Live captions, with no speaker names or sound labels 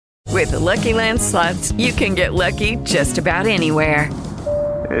With the Lucky Land Slots, you can get lucky just about anywhere.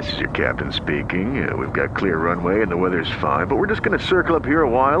 This is your captain speaking. We've got clear runway and the weather's fine, but we're just going to circle up here a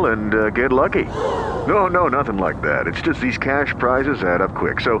while and get lucky. No, nothing like that. It's just these cash prizes add up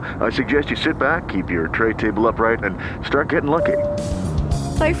quick. So I suggest you sit back, keep your tray table upright, and start getting lucky.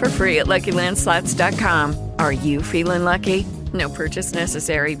 Play for free at LuckyLandSlots.com. Are you feeling lucky? No purchase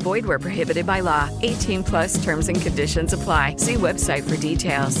necessary. Void where prohibited by law. 18 plus terms and conditions apply. See website for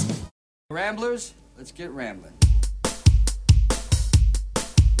details. Ramblers, let's get rambling.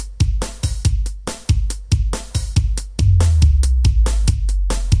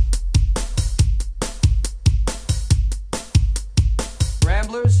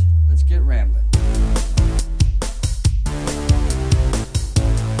 Ramblers, let's get rambling.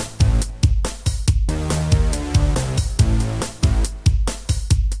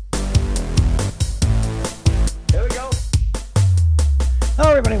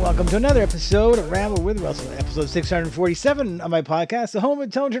 Hello, everybody. Welcome to another episode of Ramble with Russel, episode 647 of my podcast, the home of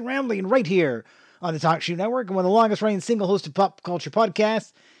intelligent rambling, right here on the Talkshoe Network, and one of the longest-running single-hosted pop culture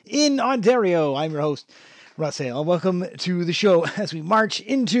podcasts in Ontario. I'm your host, Russel. Welcome to the show as we march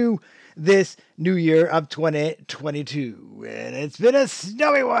into this new year of 2022. And it's been a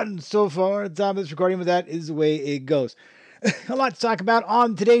snowy one so far. The time of this recording, but that is the way it goes. A lot to talk about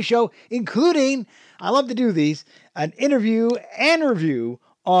on today's show, including, I love to do these, an interview and review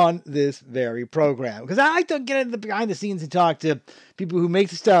on this very program. Because I like to get into the behind the scenes and talk to people who make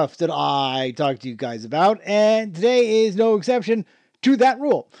the stuff that I talk to you guys about. And today is no exception to that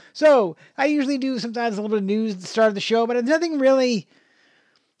rule. So I usually do sometimes a little bit of news at the start of the show, but there's nothing really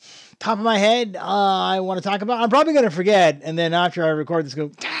top of my head I want to talk about. I'm probably going to forget. And then after I record this,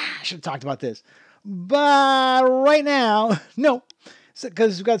 go, I should have talked about this. But right now, no,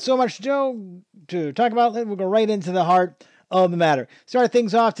 because we've got so much to talk about. We'll go right into the heart of the matter. Start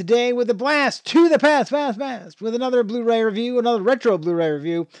things off today with a blast to the past, with another Blu-ray review, another retro Blu-ray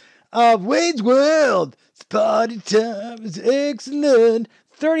review of Wayne's World. It's party time. It's excellent.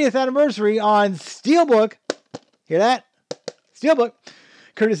 30th anniversary on Steelbook. Hear that? Steelbook.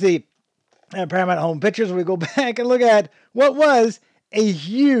 Courtesy of Paramount Home Pictures, where we go back and look at what was a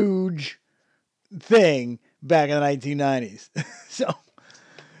huge thing back in the 1990s. So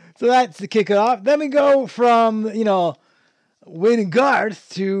that's the kickoff. Then we go from, Wayne and Garth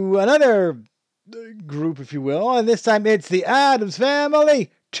to another group, if you will. And this time it's the Addams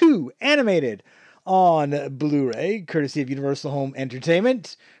Family 2 animated on Blu-ray, courtesy of Universal Home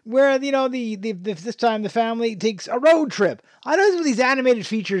Entertainment, where, this time the family takes a road trip. I know some of these animated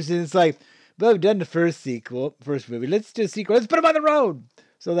features, and it's like, well, we've done the first movie. Let's do a sequel. Let's put them on the road.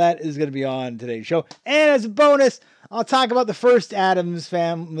 So that is going to be on today's show. And as a bonus, I'll talk about the first Addams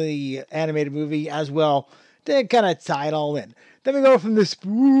Family animated movie as well, to kind of tie it all in. Then we go from the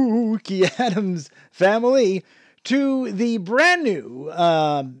spooky Addams Family to the brand new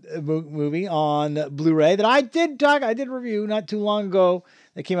movie on Blu-ray that I did review not too long ago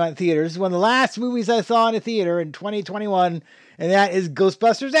that came out in theaters. This is one of the last movies I saw in a theater in 2021, and that is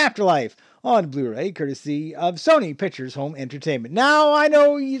Ghostbusters Afterlife on Blu-ray, courtesy of Sony Pictures Home Entertainment. Now, I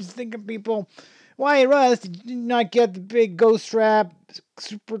know you think of people, why, Russ, did you not get the big Ghost Strap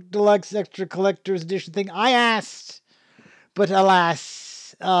Super Deluxe Extra Collector's Edition thing? I asked, but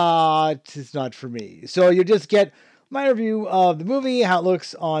alas, it's not for me. So you just get my review of the movie, how it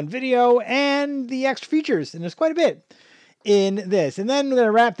looks on video, and the extra features, and there's quite a bit in this. And then we're going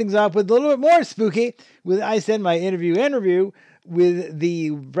to wrap things up with a little bit more spooky, with, I said, my interview and review with the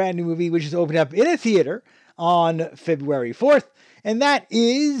brand new movie, which is opening up in a theater on February 4th, and that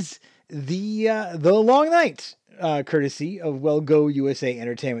is the Long Night, courtesy of Well Go USA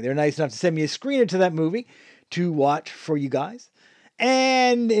Entertainment. They're nice enough to send me a screener to that movie to watch for you guys.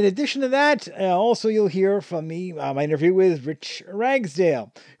 And in addition to that, also you'll hear from me my interview with Rich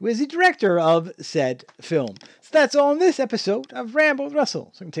Ragsdale, who is the director of said film. So that's all in this episode of Ramble with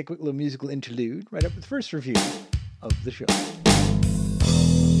Russell. So I'm going to take a quick little musical interlude right up with the first review of the show.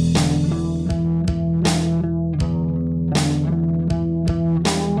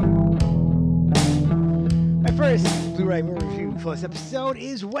 First Blu-ray movie review for this episode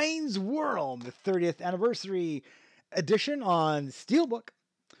is Wayne's World, the 30th anniversary edition on Steelbook,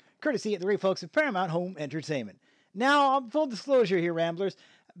 courtesy of the great folks at Paramount Home Entertainment. Now, full disclosure here, Ramblers,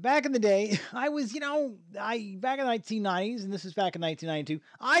 back in the day, I was, back in the 1990s, and this was back in 1992,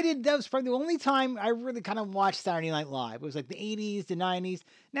 that was probably the only time I really kind of watched Saturday Night Live. It was like the 80s to 90s.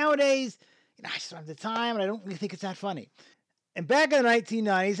 Nowadays, I just don't have the time, and I don't really think it's that funny. And back in the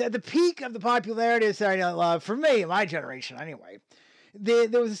 1990s, at the peak of the popularity of Saturday Night Live, for me, my generation anyway,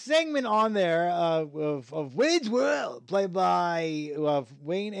 there was a segment on there of Wade's World, played by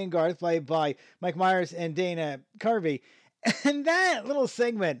Wayne and Garth, played by Mike Myers and Dana Carvey. And that little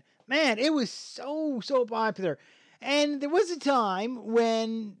segment, man, it was so popular. And there was a time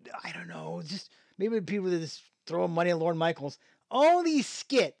when, I don't know, just maybe people that just throw money at Lorne Michaels. All these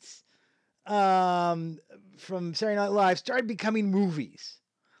skits from Saturday Night Live started becoming movies.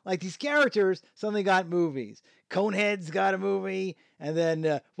 Like these characters suddenly got movies. Coneheads got a movie. And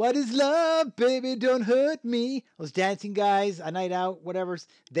then, What is Love, Baby, Don't Hurt Me. Those dancing guys, A Night Out, whatever,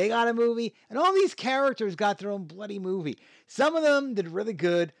 they got a movie. And all these characters got their own bloody movie. Some of them did really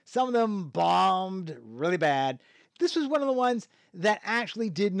good. Some of them bombed really bad. This was one of the ones that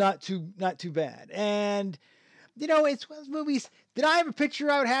actually did not too bad. And, it's one of those movies. Did I have a picture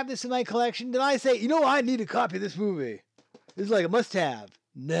I would have this in my collection? Did I say, I need a copy of this movie? It's like a must-have.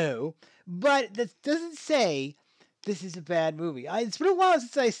 No. But that doesn't say this is a bad movie. It's been a while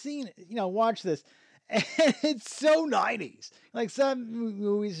since I've seen, watched this. And it's so 90s. Like some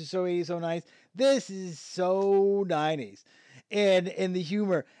movies are so 80s, so nice. This is so 90s. And in the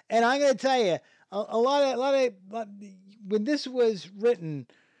humor. And I'm going to tell you, a lot of when this was written,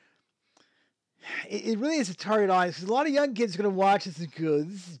 it really is a target audience. Because a lot of young kids are going to watch this and go,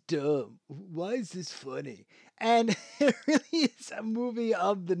 this is dumb. Why is this funny? And it really is a movie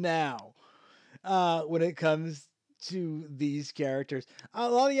of the now when it comes to these characters. A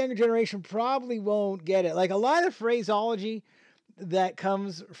lot of the younger generation probably won't get it. Like a lot of the phraseology that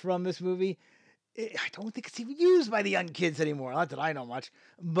comes from this movie, I don't think it's even used by the young kids anymore. Not that I know much,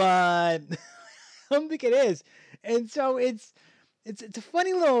 but I don't think it is. And so it's a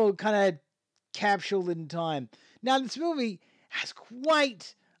funny little kind of capsule in time. Now this movie has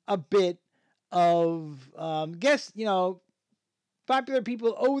quite a bit of popular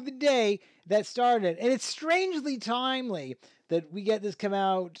people over the day that started, and it's strangely timely that we get this come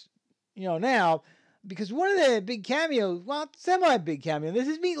out, now, because one of the big cameos, well, semi-big cameo, this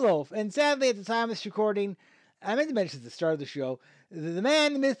is Meatloaf, and sadly at the time of this recording, I meant to mention at the start of the show, the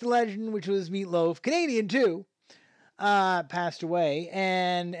man, the myth, the legend, which was Meatloaf, Canadian too, passed away,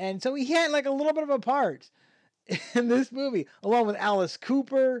 and so he had like a little bit of a part in this movie, along with Alice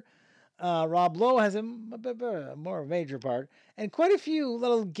Cooper. Rob Lowe has a more major part, and quite a few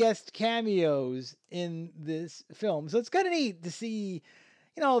little guest cameos in this film. So it's kind of neat to see,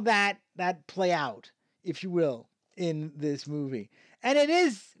 that play out, if you will, in this movie. And it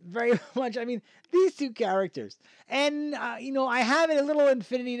is very much, these two characters. And, I have a little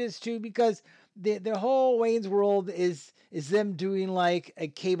infinity to this too, because the whole Wayne's World is them doing like a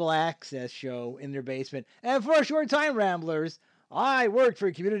cable access show in their basement. And for a short time, Ramblers, I worked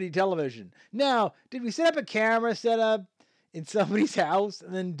for community television. Now, did we set up a camera setup in somebody's house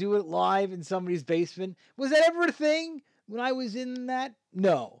and then do it live in somebody's basement? Was that ever a thing when I was in that?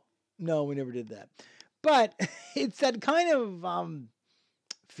 No, we never did that. But it's that kind of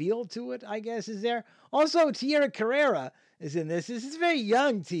feel to it, I guess, is there. Also, Tia Carrera is in this. This is very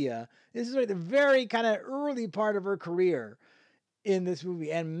young Tia. This is like the very kind of early part of her career in this movie.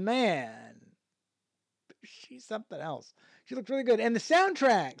 And man, she's something else. She looks really good. And the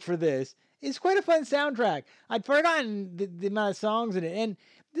soundtrack for this is quite a fun soundtrack. I'd forgotten the amount of songs in it. And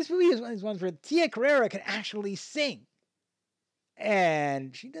this movie is one of those ones where Tia Carrera can actually sing.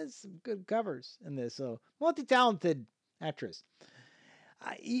 And she does some good covers in this. So, multi-talented actress.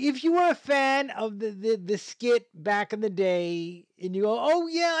 If you were a fan of the skit back in the day, and you go, oh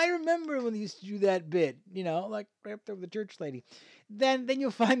yeah, I remember when they used to do that bit, like right up there with the church lady, then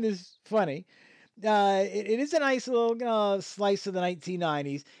you'll find this funny. It is a nice little slice of the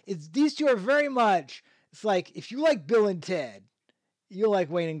 1990s. These two are very much, it's like, if you like Bill and Ted, you'll like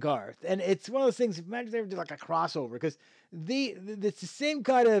Wayne and Garth. And it's one of those things, imagine if they ever did like a crossover, because it's the same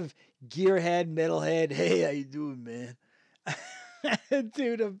kind of gearhead, metalhead, hey, how you doing, man?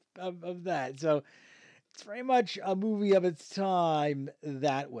 Attitude of that. So it's very much a movie of its time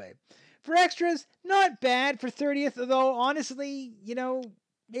that way. For extras, not bad for 30th, although honestly,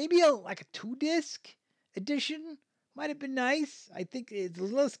 maybe like a 2-disc edition might have been nice. I think it's a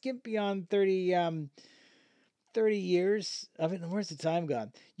little skimpy on 30 years of it. And where's the time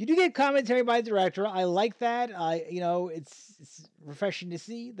gone? You do get commentary by the director. I like that. It's refreshing to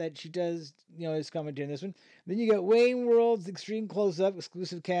see that she does, his commentary in this one. Then you get Wayne World's extreme close-up,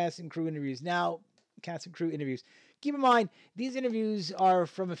 exclusive cast and crew interviews. Now, cast and crew interviews. Keep in mind, these interviews are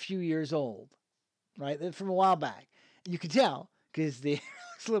from a few years old, right? They're from a while back. You can tell, because they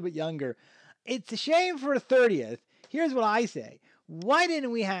looks a little bit younger. It's a shame for a 30th. Here's what I say. Why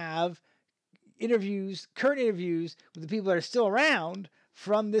didn't we have current interviews with the people that are still around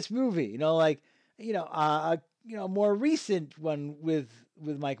from this movie? more recent one with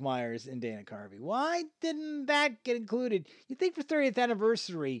Mike Myers and Dana Carvey. Why didn't that get included? You think for 30th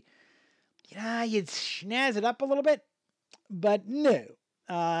anniversary, you'd snazz it up a little bit, but no.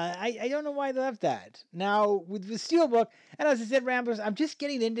 I don't know why they left that. Now, with Steelbook, and as I said, Ramblers, I'm just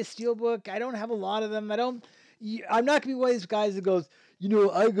getting into Steelbook. I don't have a lot of them. I'm not going to be one of these guys that goes, I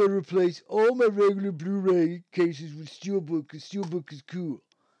got to replace all my regular Blu-ray cases with Steelbook because Steelbook is cool.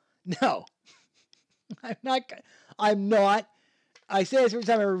 No. I'm not. I say this every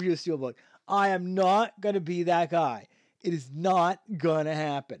time I review a Steelbook. I am not going to be that guy. It is not going to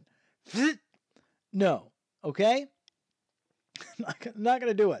happen. No. Okay? I'm not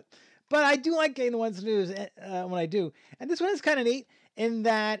going to do it. But I do like getting the ones to do when I do. And this one is kind of neat in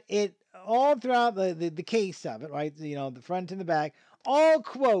that it, all throughout the case of it, right? The front and the back, all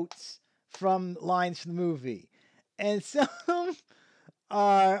quotes from lines from the movie. And some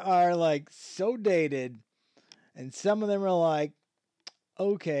are like so dated. And some of them are like,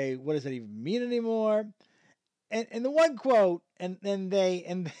 okay, what does that even mean anymore? And the one quote, and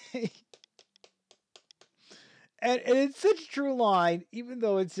it's such a true line, even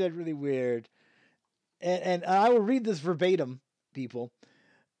though it's said really weird. And I will read this verbatim, people.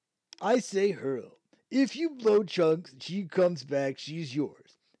 I say hurl. If you blow chunks and she comes back, she's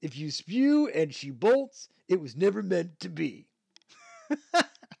yours. If you spew and she bolts, it was never meant to be.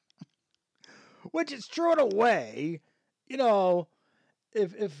 Which is true in a way.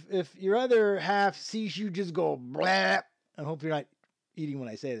 If your other half sees you just go blah, I hope you're not eating when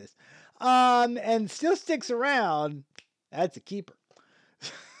I say this, and still sticks around, that's a keeper.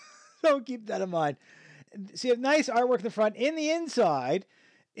 So keep that in mind. So you have nice artwork in the front. In the inside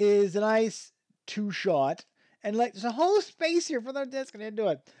is a nice 2-shot, and there's a whole space here for their disc, and I didn't do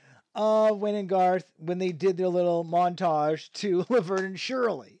it, of Wayne and Garth when they did their little montage to Laverne and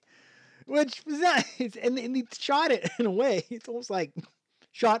Shirley, which was nice, and they shot it in a way, it's almost like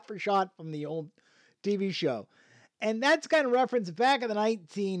shot for shot from the old TV show. And that's kind of reference back in the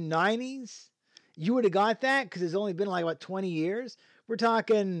 1990s. You would have got that because it's only been about 20 years. We're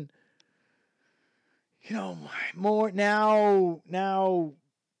talking, more now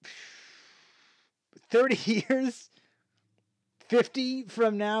 30 years, 50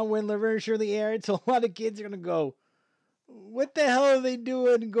 from now when Laverne and Shirley aired. So a lot of kids are going to go, what the hell are they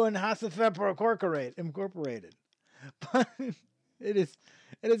doing going Hasselfepper Incorporated? But it is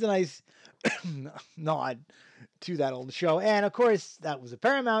a nice nod to that old show. And of course, that was a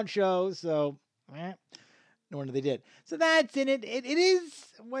Paramount show, so no wonder they did. So that's in it. It is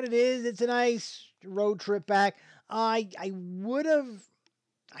what it is. It's a nice road trip back. I would have,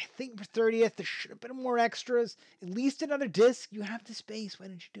 I think for 30th, there should have been more extras. At least another disc. You have the space. Why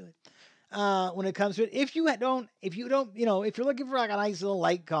didn't you do it? When it comes to it, if you're looking for a nice little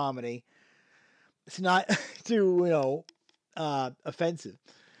light comedy, it's not too, offensive.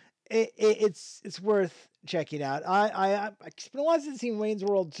 It's worth checking out. It's been a while since I've seen Wayne's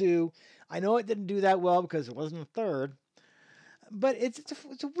World 2. I know it didn't do that well because it wasn't a third. But it's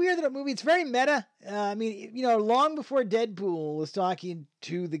a weird little movie. It's very meta. Long before Deadpool was talking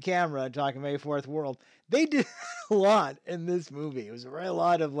to the camera, talking May Fourth World, they did a lot in this movie. It was a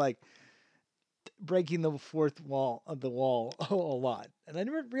lot of breaking the fourth wall of the wall a lot. And I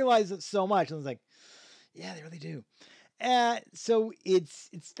never realized it so much. I was like, yeah, they really do. So it's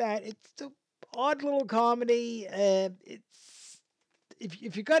an odd little comedy.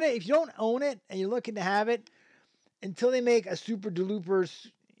 If you don't own it and you're looking to have it, until they make a super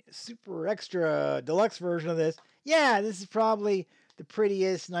extra deluxe version of this, this is probably the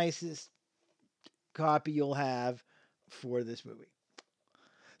prettiest, nicest copy you'll have for this movie.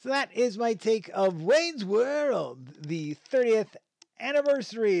 So that is my take of Wayne's World, the 30th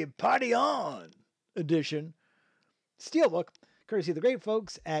anniversary Party On edition Steelbook, courtesy of the great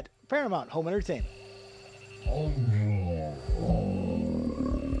folks at Paramount Home Entertainment.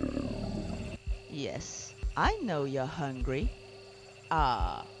 Yes, I know you're hungry.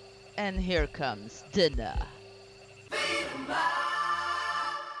 And here comes dinner.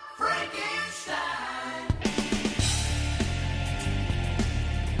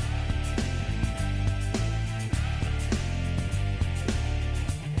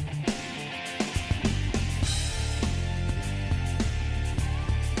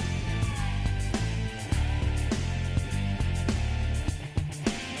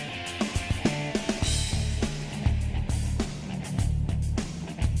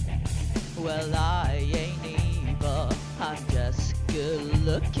 Well, I ain't evil, I'm just good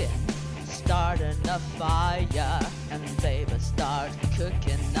looking. Starting a fire and baby start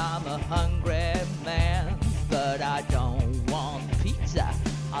cooking. I'm a hungry man, but I don't want pizza.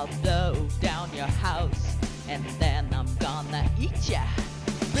 I'll blow down your house and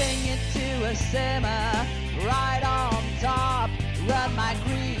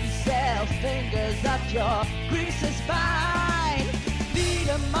your grease is fine. Feed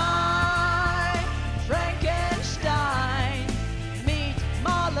 'em my Frankenstein. Meet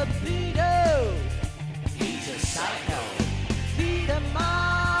my libido. He's a psycho. Feed 'em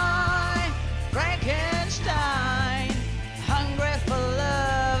my Frankenstein. Hungry for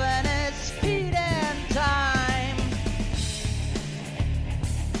love and it's feeding time.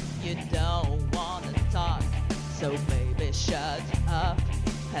 You don't wanna talk, so baby shut up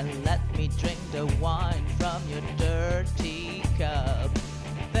and let me drink the wine from your dirty cup.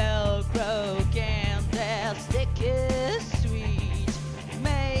 Velcro candlestick is sweet.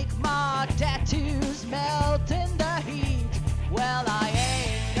 Make my tattoos melt in the heat. Well, I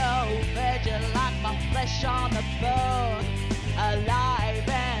ain't no veggie like my flesh on the bone. Alive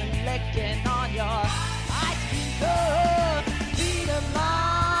and licking on your ice cream cone. Feed 'em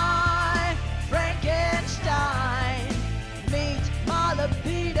my Frankenstein. Meet my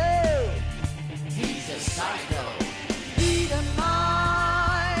libido. He's a psycho. Feed 'em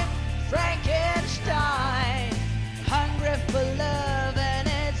my Frankenstein. Hungry for love and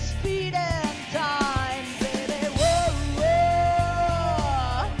it's feeding time, baby. Whoa,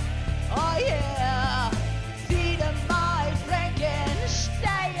 whoa. Oh yeah. Feed 'em my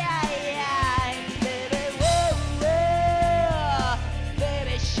Frankenstein, baby. Whoa, whoa.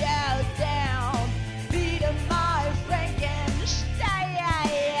 Baby, shout down. Feed 'em my Frankenstein.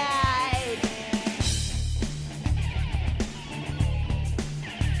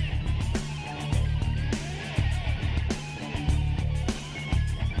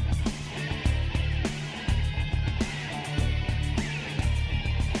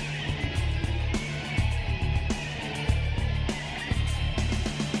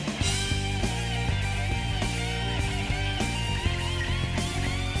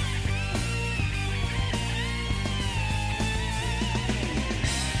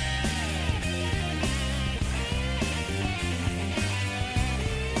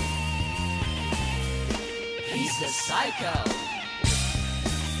 He's a psycho.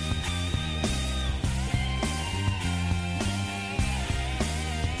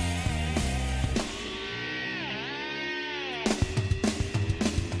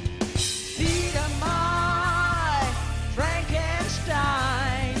 Feed 'em my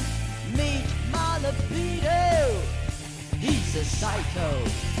Frankenstein. Meet my libido. He's a psycho.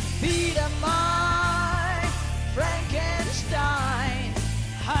 Feed 'em my Frankenstein.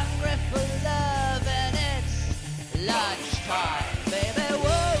 Hungry for love and it's lunchtime, baby.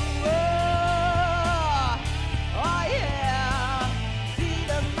 Whoa, whoa. Oh yeah. Feed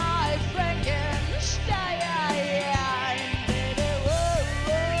 'em my Frankenstein, baby. Whoa,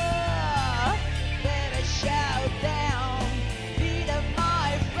 whoa. Baby, shout down. Feed 'em my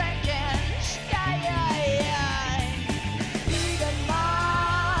Frankenstein. Feed 'em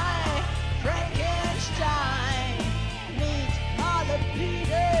my Frankenstein. Meet my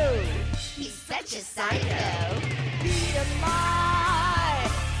libido. He's such a psycho. Feed 'em my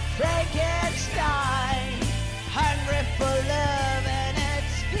Frankenstein. Hungry for love and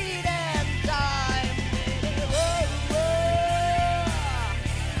it's feeding time, baby. Whoa, whoa.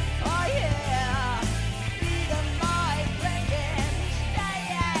 Oh yeah. Feed 'em my Frankenstein.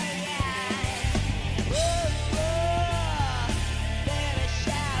 Whoa, whoa. Baby,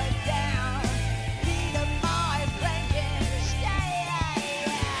 shout down. Feed 'em my Frankenstein.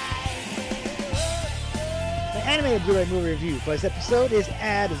 The animated Blu-ray movie review for this episode is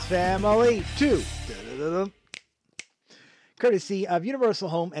Addams Family 2. Da-da-da-dum. Courtesy of Universal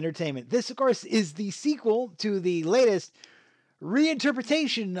Home Entertainment. This, of course, is the sequel to the latest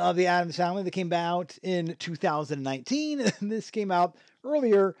reinterpretation of the Addams Family that came out in 2019. This came out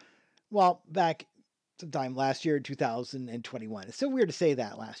earlier, well, back sometime last year, 2021. It's so weird to say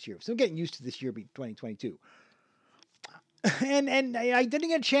that last year. So I'm getting used to this year being 2022. And I didn't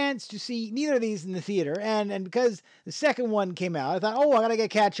get a chance to see neither of these in the theater. And because the second one came out, I thought, oh, I gotta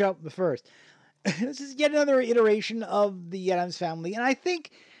catch up with the first. This is yet another iteration of the Addams Family. And I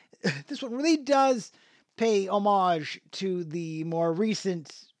think this one really does pay homage to the more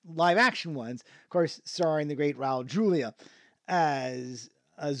recent live action ones. Of course, starring the great Raul Julia as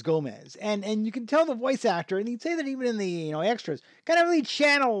Gomez. And you can tell the voice actor, and you'd say that even in the extras, kind of really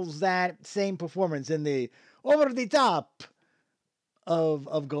channels that same performance in the over the top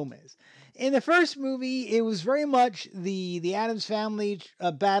of Gomez. In the first movie, it was very much the Addams Family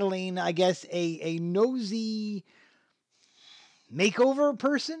battling, I guess, a nosy makeover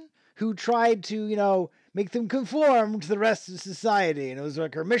person who tried to, make them conform to the rest of society. And it was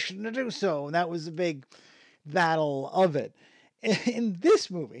like her mission to do so. And that was a big battle of it. In this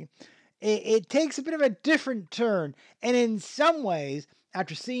movie, it takes a bit of a different turn. And in some ways,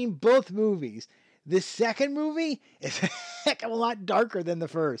 after seeing both movies, This second movie is a heck of a lot darker than the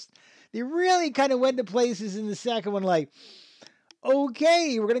first. They really kind of went to places in the second one like,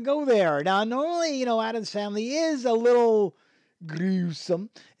 okay, we're going to go there. Now, normally, Addams Family is a little gruesome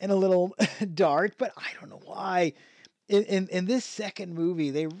and a little dark, but I don't know why. In this second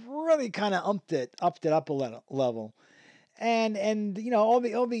movie, they really kind of upped it up a level. And all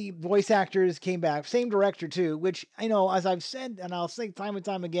the voice actors came back, same director too, which as I've said, and I'll say time and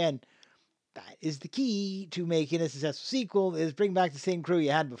time again, that is the key to making a successful sequel, is bring back the same crew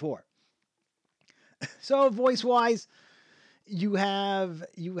you had before. So voice wise, you have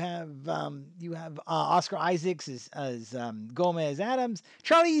Oscar Isaacs as Gomez Adams,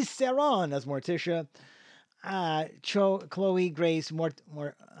 Charlize Theron as Morticia, Chloe Grace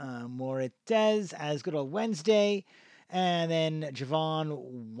Moretz as good old Wednesday, and then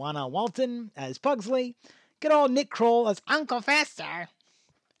Javon Wana Walton as Pugsley, good old Nick Kroll as Uncle Fester,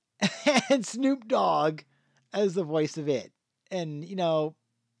 and Snoop Dogg as the voice of it. And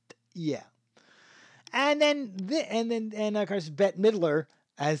yeah. And then of course Bette Midler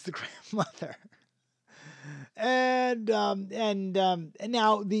as the grandmother. And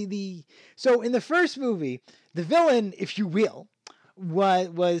now so in the first movie, the villain, if you will,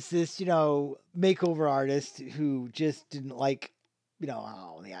 was this makeover artist who just didn't like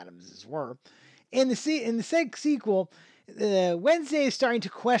how the Adamses were. In the sequel, Wednesday is starting to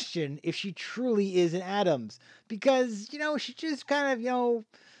question if she truly is an Addams, because she just kind of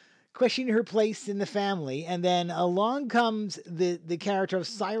questioning her place in the family. And then along comes the character of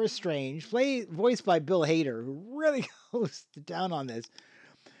Cyrus Strange, voiced by Bill Hader, who really goes down on this,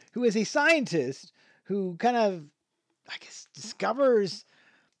 who is a scientist who kind of, I guess, discovers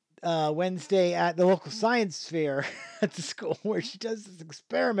Wednesday at the local science fair at the school, where she does this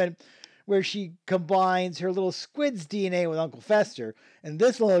experiment where she combines her little squid's DNA with Uncle Fester. And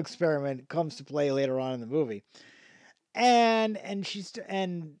this little experiment comes to play later on in the movie. And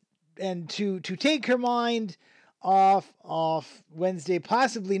to take her mind off Wednesday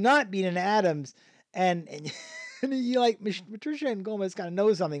possibly not being an Addams, and you like Patricia and Gomez kind of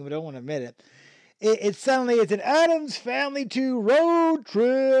know something but don't want to admit it. It's suddenly it's an Addams Family 2 road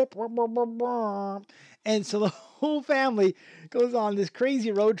trip, and so the whole family goes on this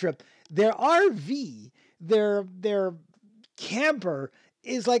crazy road trip. Their RV, their camper,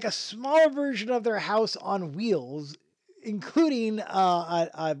 is like a smaller version of their house on wheels, including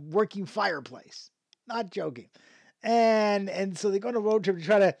a working fireplace. Not joking. And so they go on a road trip to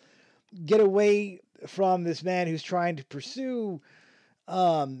try to get away from this man who's trying to pursue,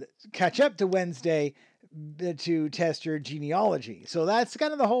 catch up to Wednesday to test her genealogy. So that's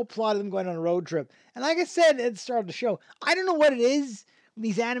kind of the whole plot of them going on a road trip. And like I said at the start of the show, I don't know what it is,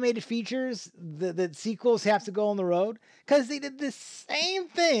 these animated features, the sequels have to go on the road, because they did the same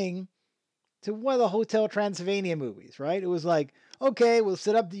thing to one of the Hotel Transylvania movies, right? It was like, okay, we'll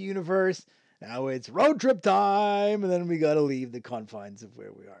set up the universe. Now it's road trip time, and then we got to leave the confines of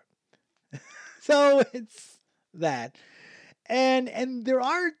where we are. So it's that. And there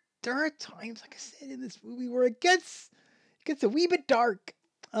are times, like I said, in this movie where it gets a wee bit dark.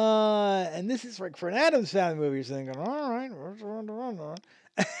 And this is like for an Addams Family movie, you're thinking, all right,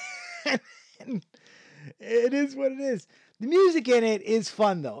 and it is what it is. The music in it is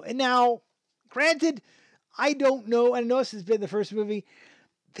fun though. And now, granted, I don't know. I know this has been the first movie.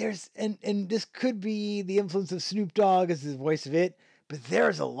 There's and this could be the influence of Snoop Dogg as the voice of it, but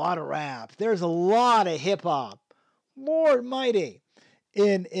there's a lot of rap. There's a lot of hip hop. Lord mighty,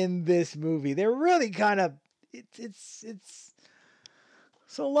 in this movie. They're really kind of it's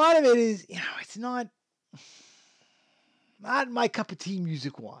so a lot of it is, it's not my cup of tea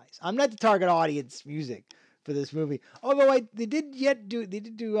music wise. I'm not the target audience music for this movie. Although they did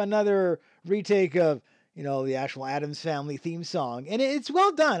do another retake of the actual Addams Family theme song, and it's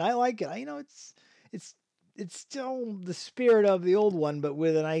well done. I like it. It's still the spirit of the old one, but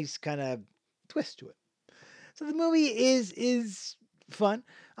with a nice kind of twist to it. So the movie is fun.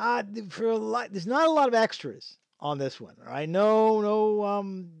 There's not a lot of extras on this one. Right?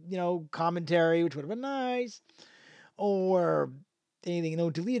 No commentary, which would have been nice, or anything.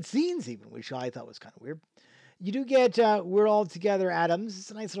 No deleted scenes even, which I thought was kind of weird. You do get We're All Together Adams.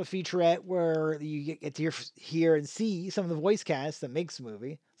 It's a nice little featurette where you get to hear and see some of the voice cast that makes the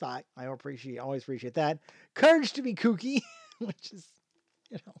movie. So I always appreciate that. Courage to be Kooky, which is,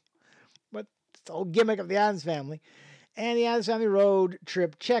 but it's the whole gimmick of the Addams Family. And the Addams Family Road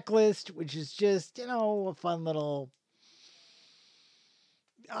Trip Checklist, which is just, a fun little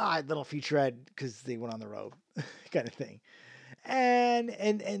featurette because they went on the road kind of thing.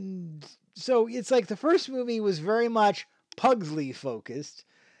 And so it's like the first movie was very much Pugsley focused,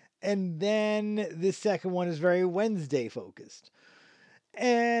 And then the second one is very Wednesday focused.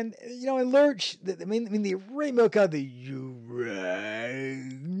 And, you know, in Lurch, they really milk out the you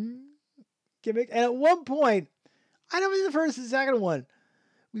right gimmick. And at one point, I don't know the first and second one,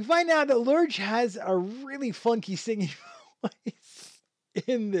 we find out that Lurch has a really funky singing voice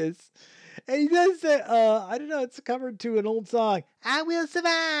in this. And he does say, I don't know, it's covered to an old song, I Will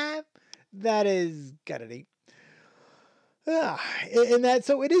Survive. That is kind of neat. And that,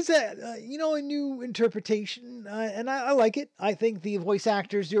 so it is a new interpretation, and I like it. I think the voice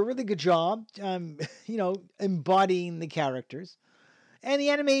actors do a really good job, embodying the characters. And the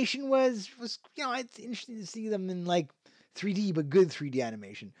animation was, it's interesting to see them in like 3D, but good 3D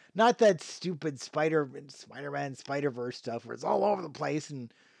animation. Not that stupid Spider-Man, Spider-Verse stuff where it's all over the place.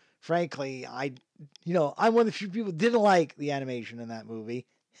 And frankly, I'm one of the few people who didn't like the animation in that movie.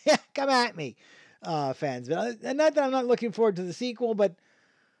 Come at me, fans. But and not that I'm not looking forward to the sequel, but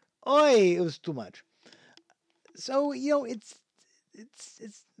it was too much. So it's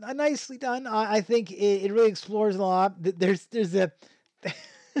nicely done. I think it really explores a lot. There's a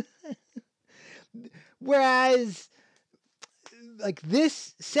whereas like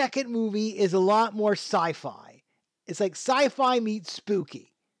this second movie is a lot more sci-fi. It's like sci-fi meets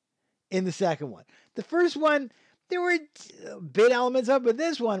spooky in the second one. The first one, there were bit elements of it, but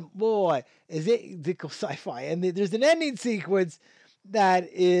this one, boy, is it sci-fi. And there's an ending sequence that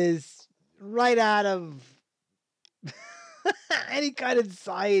is right out of any kind of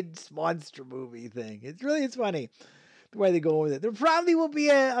science monster movie thing. It's funny the way they go with it. There probably will be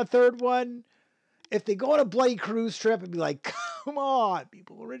a third one. If they go on a bloody cruise trip and be like, come on,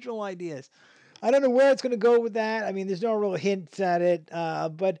 people, original ideas. I don't know where it's going to go with that. I mean, there's no real hints at it,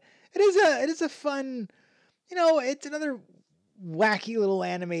 but it is a fun, it's another wacky little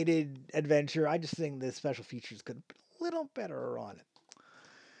animated adventure. I just think the special features could be a little better on it.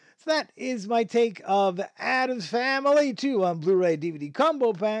 So that is my take of Addams Family 2 on Blu-ray DVD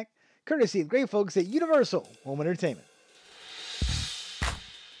combo pack, courtesy of great folks at Universal Home Entertainment.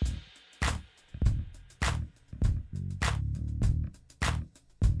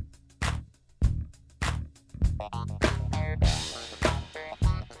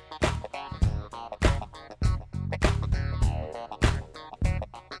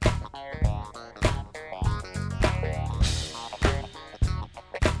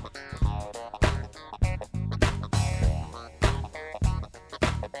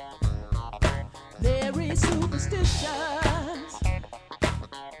 Very superstitious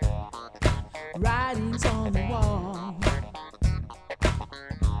writings on the wall.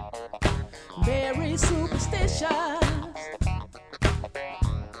 Very superstitious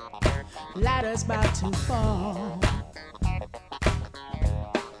ladders about to fall.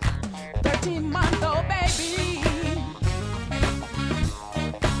 13-month-old baby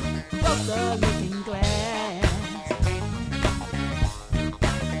broke the looking glass.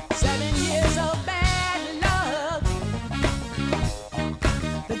 7 years of bad luck,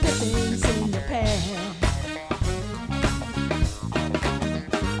 the good things in the past.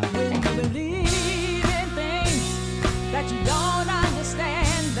 When you believe in things that you don't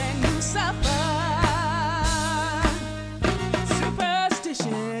understand, then you suffer.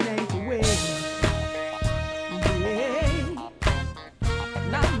 Superstition ain't the way. Yeah.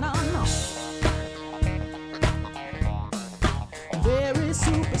 No. Very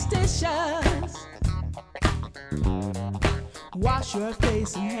superstitious. Wash your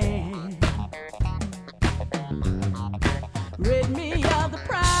face and hands. Rid me of the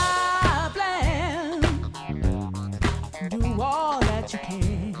problem. Do all that you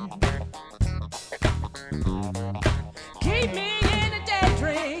can. Keep me in a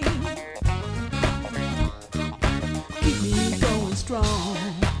daydream. Keep me going strong.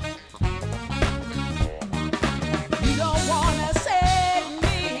 You don't wanna save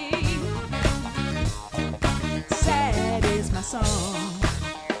me. Sad is my song.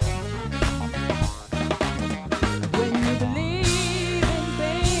 When you believe in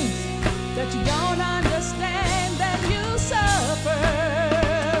things that you don't understand, then you suffer.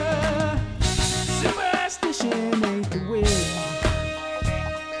 Superstition ain't the way.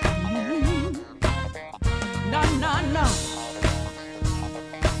 No.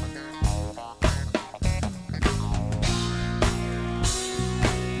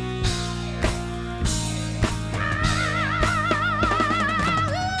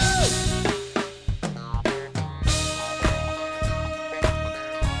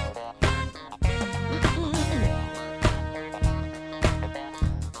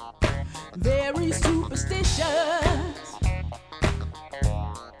 Very superstitious.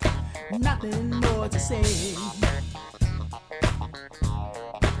 Nothing more to say.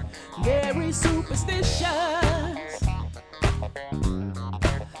 very superstitious.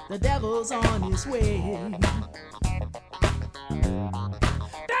 The devil's on his way.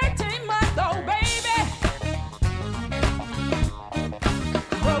 13-month-old baby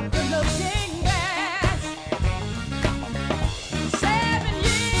broke the looking glass. 7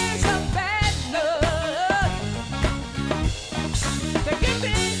 years of bad luck to get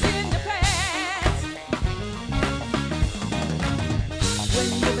things in the past. When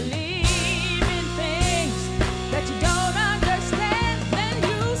you believe in things that you don't understand, then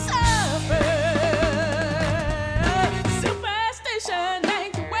you suffer. Superstition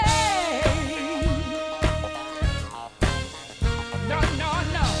ain't the way. No, no,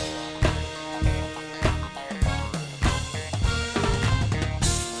 no.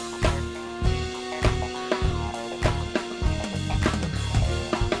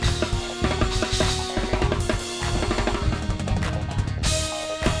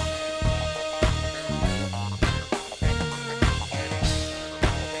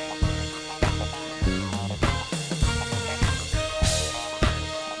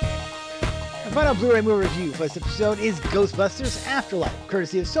 Our final Blu-ray movie review for this episode is Ghostbusters Afterlife,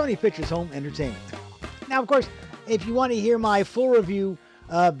 courtesy of Sony Pictures Home Entertainment. Now, of course, if you want to hear my full review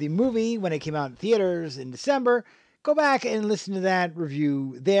of the movie when it came out in theaters in December, go back and listen to that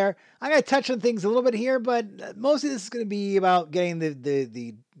review there. I'm going to touch on things a little bit here, but mostly this is going to be about getting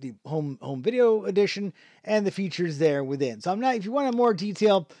the home video edition and the features there within. So if you want a more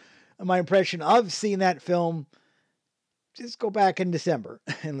detail of my impression of seeing that film, just go back in December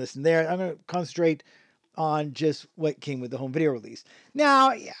and listen there. I'm going to concentrate on just what came with the home video release.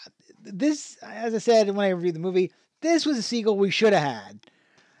 Now, yeah, this, as I said when I reviewed the movie, this was a sequel we should have had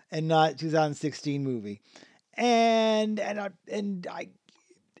and not 2016 movie. And I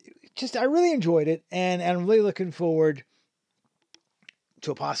really enjoyed it, and I'm really looking forward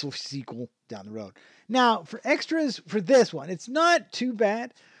to a possible sequel down the road. Now, for extras for this one, it's not too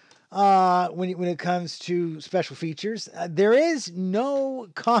bad. When it comes to special features, there is no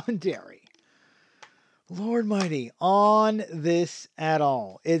commentary, Lord mighty, on this at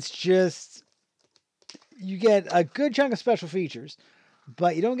all. It's just, you get a good chunk of special features,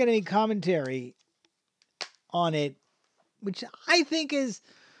 but you don't get any commentary on it, which I think is,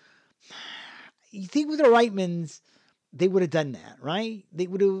 you think with the Reitmans, they would have done that, right? They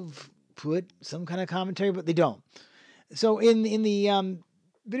would have put some kind of commentary, but they don't. So in the home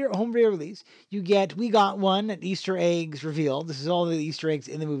video release, we got one at Easter eggs revealed. This is all the Easter eggs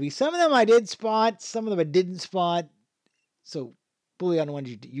in the movie. Some of them I did spot, some of them I didn't spot. So bully on the ones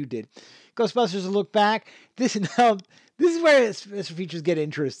you did. Ghostbusters: A Look Back. This is where special features get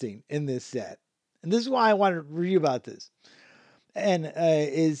interesting in this set, and this is why I want to review about this. And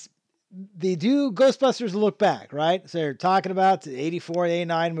is they do Ghostbusters: A Look Back, right? So they're talking about the 84,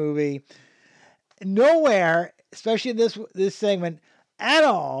 89 movie. Nowhere, especially in this segment at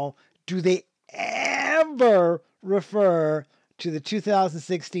all, do they ever refer to the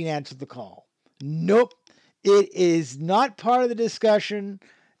 2016 Answer the Call. Nope. It is not part of the discussion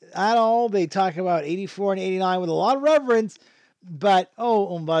at all. They talk about 84 and 89 with a lot of reverence, but,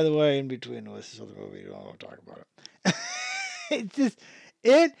 by the way, in between this other movie, I won't talk about it. It's just,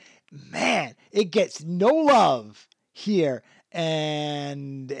 it gets no love here,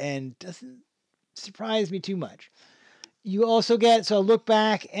 and doesn't surprise me too much. You also get, a look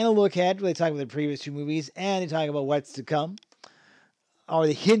back and a look ahead, where they talk about the previous two movies, and they talk about what's to come, or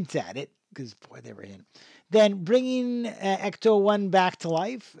they hint at it, because, boy, they were hint. Then bringing Ecto-1 back to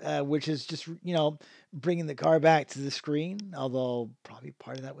life, which is just, bringing the car back to the screen, although probably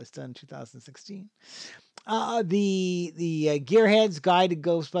part of that was done in 2016. The Gearhead's Guide to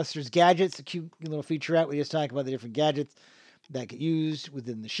Ghostbusters Gadgets, a cute little featurette. We just talk about the different gadgets that get used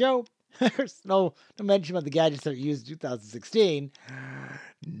within the show. There's no mention about the gadgets that are used in 2016.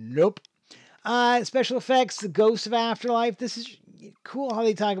 Nope. Special effects, the Ghosts of Afterlife. This is cool how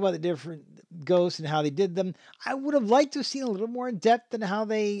they talk about the different ghosts and how they did them. I would have liked to have seen a little more in depth than how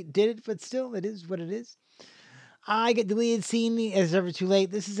they did it, but still, it is what it is. I get deleted scene as ever too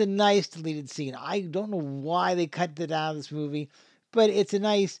late. This is a nice deleted scene. I don't know why they cut it out of this movie, but it's a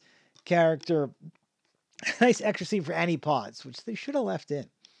nice character, nice extra scene for Annie Potts, which they should have left in.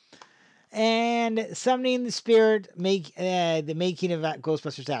 And Summoning the Spirit, the making of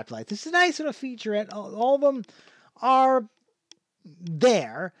Ghostbusters Afterlife. This is a nice little featurette. All of them are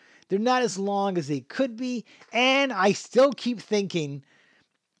there. They're not as long as they could be. And I still keep thinking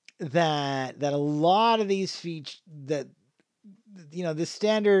that a lot of these features, the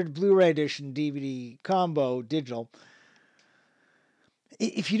standard Blu-ray edition, DVD combo, digital,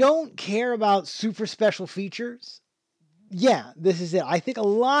 if you don't care about super special features, yeah, this is it. I think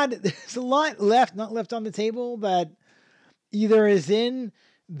there's a lot not left on the table that either is in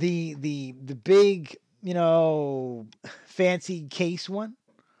the big, fancy case one,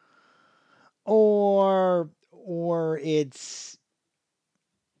 or it's,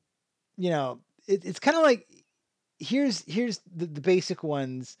 it's kind of like, here's the basic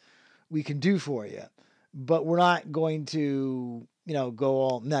ones we can do for you, but we're not going to, go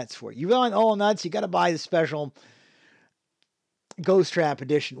all nuts for you. You want all nuts, you got to buy the special Ghost Trap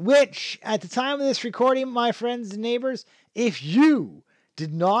edition, which at the time of this recording, my friends and neighbors, if you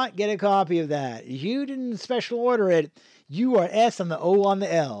did not get a copy of that, you didn't special order it, you are S on the O on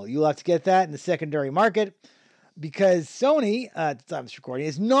the L. You'll have to get that in the secondary market, because Sony, at the time of this recording,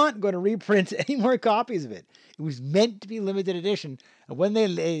 is not going to reprint any more copies of it. It was meant to be limited edition, and when they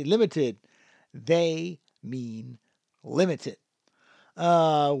limited, they mean limited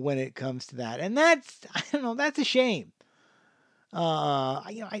when it comes to that. And that's, I don't know, that's a shame.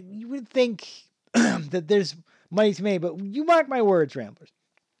 You would think that there's money to make, but you mark my words, Ramblers.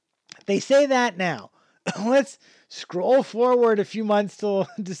 They say that now. Let's scroll forward a few months till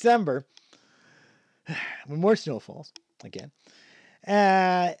December, when more snow falls again.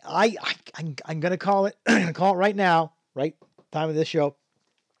 I'm gonna call it. Call it right now. Right time of this show.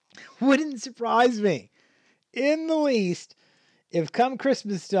 Wouldn't surprise me in the least if come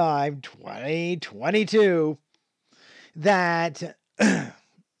Christmas time, 2022, that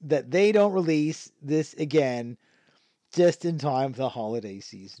they don't release this again just in time for the holiday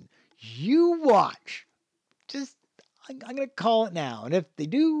season. You watch. I'm going to call it now. And if they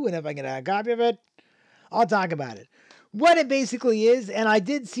do, and if I get a copy of it, I'll talk about it. What it basically is, and I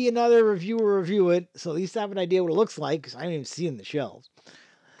did see another reviewer review it, so at least I have an idea what it looks like, because I didn't even see it in the shelves.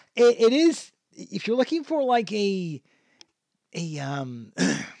 It is, if you're looking for like a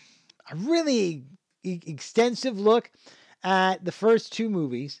really extensive look at the first two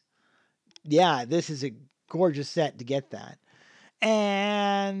movies, yeah, this is a gorgeous set to get that.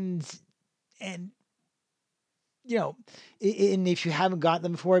 And and if you haven't got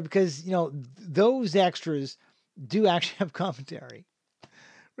them before, because those extras do actually have commentary,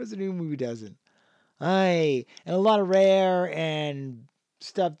 whereas the new movie doesn't. And a lot of rare and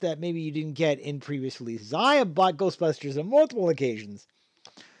stuff that maybe you didn't get in previous releases. I have bought Ghostbusters on multiple occasions,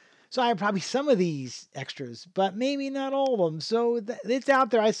 so I have probably some of these extras, but maybe not all of them. So it's out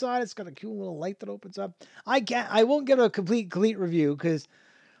there. I saw it. It's got a cool little light that opens up. I won't give a complete review, because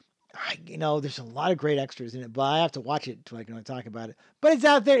there's a lot of great extras in it, but I have to watch it to talk about it. But it's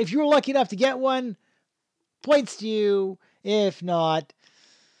out there. If you were lucky enough to get one, points to you. If not,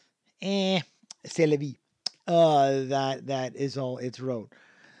 c'est la vie. That is all it's wrote.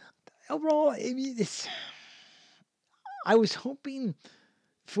 Overall, I mean, I was hoping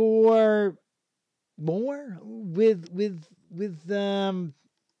for more with the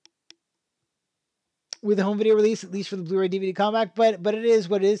home video release, at least for the Blu-ray DVD compact, but it is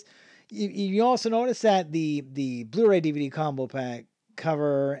what it is. You also notice that the Blu-ray DVD combo pack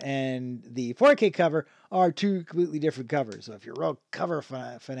cover and the 4K cover are two completely different covers. So if you're a real cover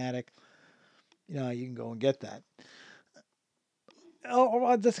fanatic, you can go and get that.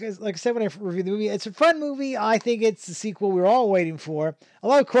 Like I said when I reviewed the movie, it's a fun movie. I think it's the sequel we're all waiting for. A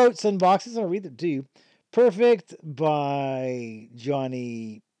lot of quotes and boxes. I'll read them to you. Perfect by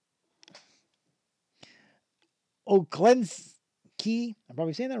Johnny Oklensky. I'm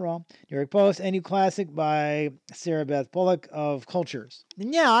probably saying that wrong. New York Post. A new classic by Sarah Beth Bullock of Cultures.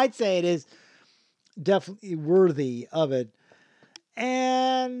 And yeah, I'd say it is definitely worthy of it.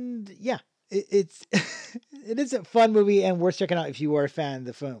 And yeah, it's it is a fun movie and worth checking out if you are a fan of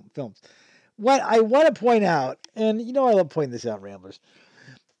the films. What I want to point out, and I love pointing this out, Ramblers,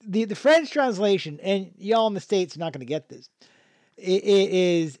 the French translation, and y'all in the States are not going to get this. It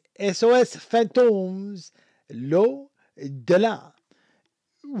is SOS Fantômes l'au-delà,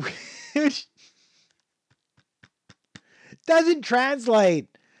 which doesn't translate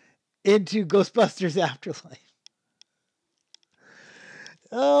into Ghostbusters Afterlife.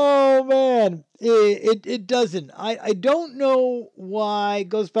 Oh man, it doesn't. I don't know why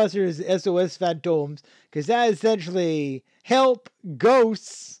Ghostbusters SOS Phantoms, because that is essentially help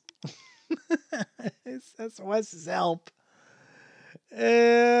ghosts. SOS is help.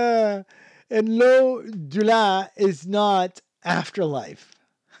 And l'au-delà is not afterlife.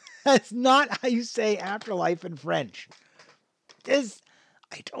 That's not how you say afterlife in French. I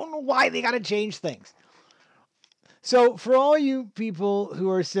don't know why they got to change things. So for all you people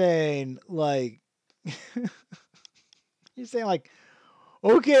who are saying like, you're saying like,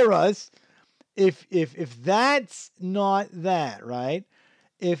 okay, Russ, if that's not that, right?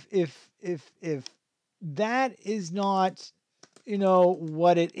 If that is not,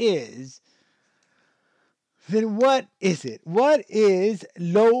 what it is, then what is it? What is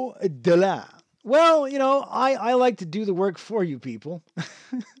l'au-delà? Well, I like to do the work for you people.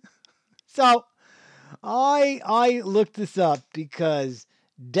 So I looked this up because,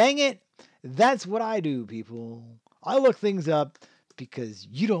 dang it, that's what I do, people. I look things up because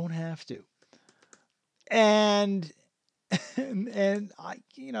you don't have to. And I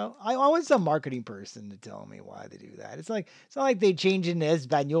want some marketing person to tell me why they do that. It's not like they change into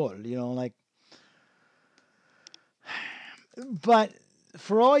Espanol, But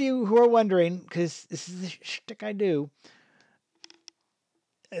for all you who are wondering, because this is the shtick I do,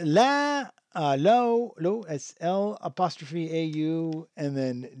 lo, it's L apostrophe A-U, and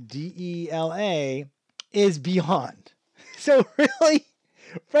then D-E-L-A, is beyond. So really,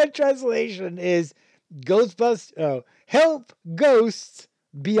 French translation is help ghosts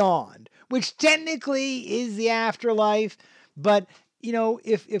beyond, which technically is the afterlife. But,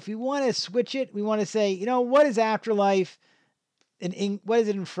 if we want to switch it, we want to say, what is afterlife? What is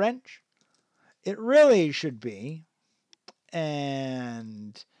it in French? It really should be,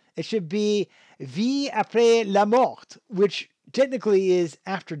 and it should be vie après la mort, which technically is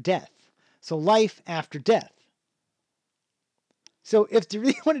after death. So life after death. So if you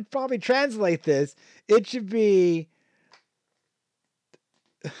really want to probably translate this, it should be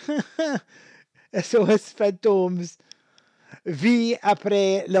SOS Fantômes vie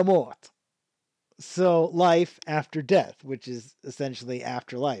après la mort. So life after death, which is essentially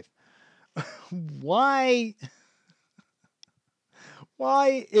afterlife. Why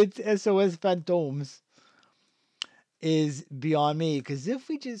it's SOS Fantômes is beyond me. Because if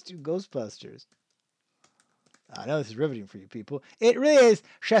we just do Ghostbusters, I know this is riveting for you people. It really is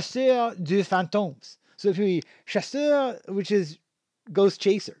Chasseurs de Fantômes. So if we Chasseurs, which is Ghost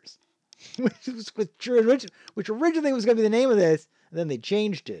Chasers, which originally was going to be the name of this, and then they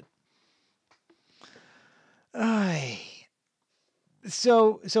changed it.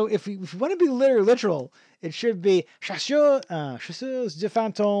 So if we want to be literal, it should be Chasseurs de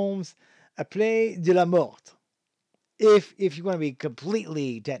Fantômes après de la mort. If you want to be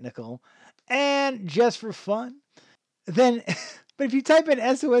completely technical, and just for fun, then, but if you type in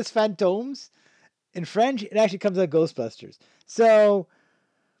SOS Fantômes in French, it actually comes out Ghostbusters. So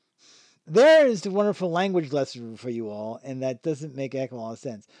there's the wonderful language lesson for you all, and that doesn't make a heck of a lot of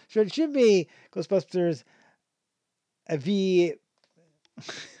sense. So it should be Ghostbusters vie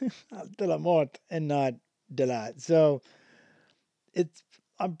de la mort and not de la. So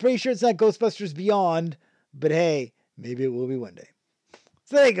I'm pretty sure it's not Ghostbusters Beyond, but hey, maybe it will be one day.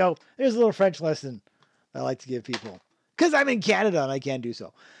 So there you go. There's a little French lesson I like to give people. Because I'm in Canada and I can't do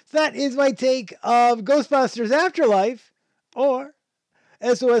so. So that is my take of Ghostbusters Afterlife, or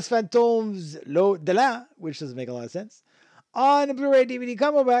SOS Fantômes l'au-delà, which doesn't make a lot of sense, on a Blu-ray DVD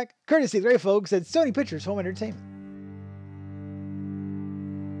combo pack, courtesy of the great folks at Sony Pictures Home Entertainment.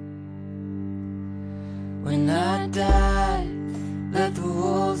 When I die, let the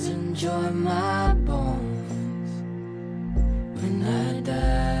wolves enjoy my bones. When I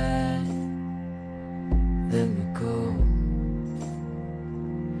die, let me go.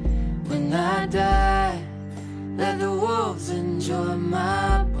 When I die, let the wolves enjoy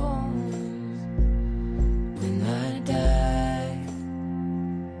my bones. When I die,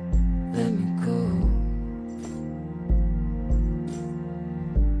 let me go.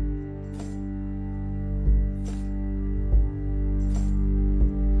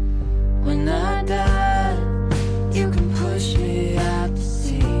 When I die, you can push me out to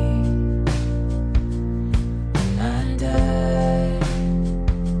sea. When I die,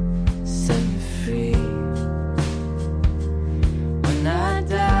 set me free. When I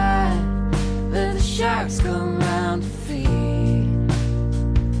die, let the sharks come round to feed.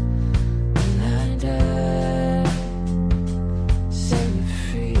 When I die, set me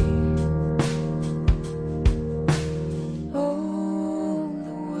free. Oh,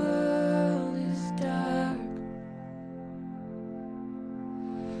 the world is dark,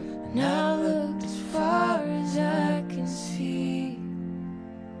 and I looked as far as I can see.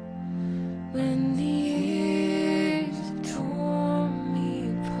 When the years have torn me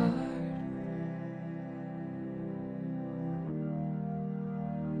apart,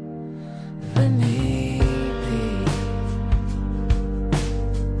 let me be.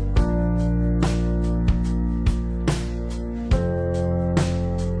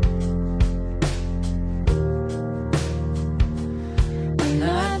 When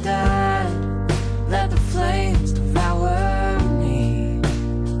I die,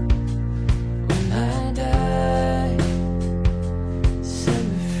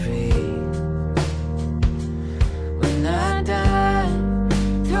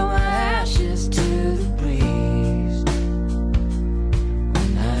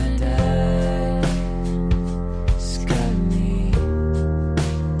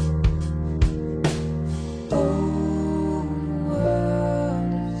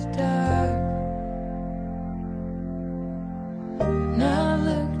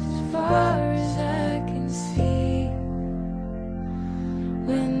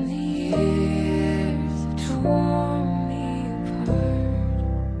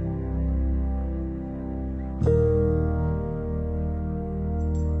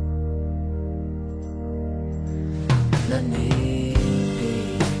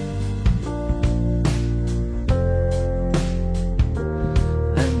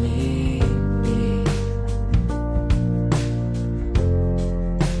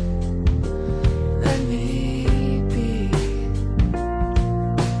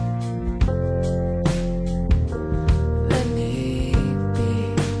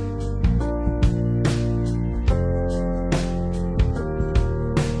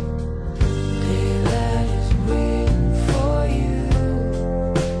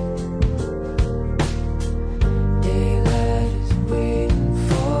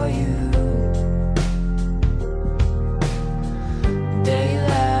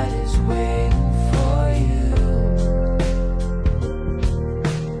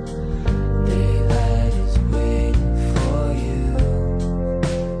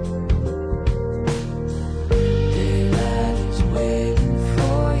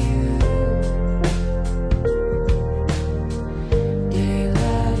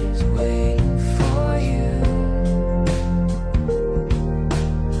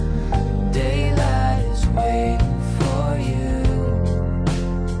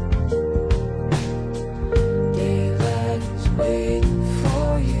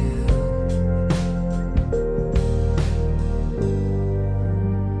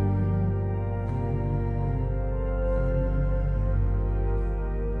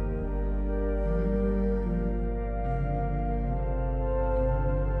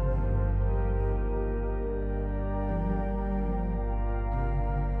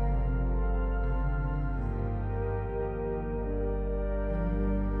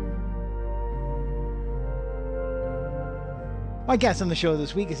 My guest on the show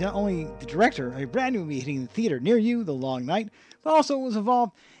this week is not only the director of a brand new movie hitting the theater near you, The Long Night, but also was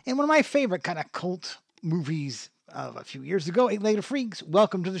involved in one of my favorite kind of cult movies of a few years ago, Eight-Legged Freaks.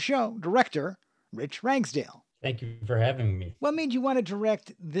 Welcome to the show, director Rich Ragsdale. Thank you for having me. What made you want to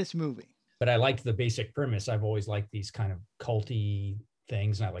direct this movie? But I liked the basic premise. I've always liked these kind of culty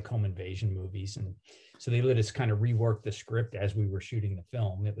things, and I like home invasion movies. And so they let us kind of rework the script as we were shooting the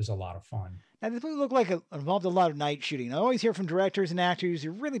film. It was a lot of fun. Now, this movie looked like it involved a lot of night shooting. I always hear from directors and actors who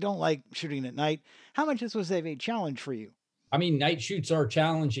really don't like shooting at night. How much this was a challenge for you? I mean, night shoots are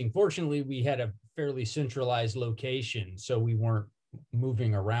challenging. Fortunately, we had a fairly centralized location, so we weren't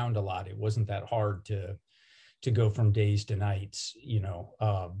moving around a lot. It wasn't that hard to go from days to nights,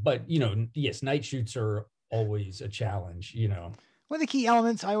 but yes, night shoots are always a challenge, One of the key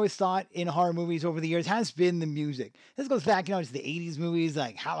elements I always thought in horror movies over the years has been the music. This goes back, to the 80s movies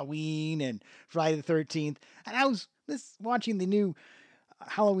like Halloween and Friday the 13th. And I was watching the new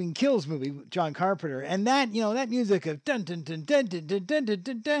Halloween Kills movie with John Carpenter. And that, that music of dun dun dun dun dun dun dun dun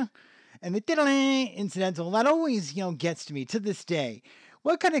dun dun and the diddle incidental, that always, gets to me to this day.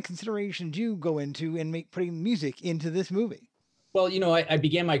 What kind of consideration do you go into in putting music into this movie? Well, I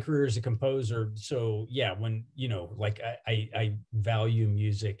began my career as a composer. So yeah, when, I value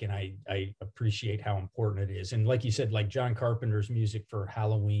music and I appreciate how important it is. And like you said, like John Carpenter's music for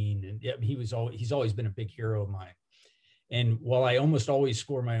Halloween, and he's always been a big hero of mine. And while I almost always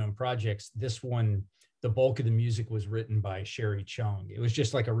score my own projects, this one, the bulk of the music was written by Sherry Chung. It was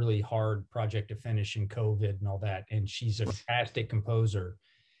just like a really hard project to finish in COVID and all that. And she's a fantastic composer.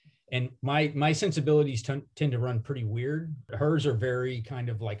 And my sensibilities tend to run pretty weird. Hers are very kind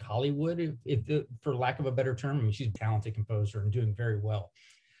of like Hollywood, if for lack of a better term. I mean, she's a talented composer and doing very well.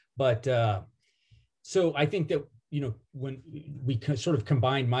 But so I think that, when we sort of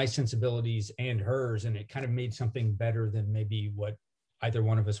combined my sensibilities and hers, and it kind of made something better than maybe what either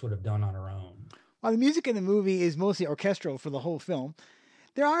one of us would have done on our own. While the music in the movie is mostly orchestral for the whole film,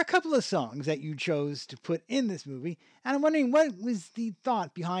 there are a couple of songs that you chose to put in this movie, and I'm wondering what was the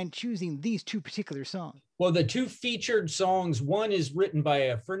thought behind choosing these two particular songs? Well, the two featured songs, one is written by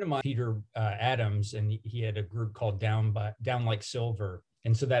a friend of mine, Peter Adams, and he had a group called Down Like Silver.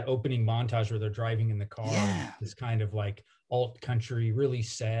 And so that opening montage where they're driving in the car is kind of like alt country, really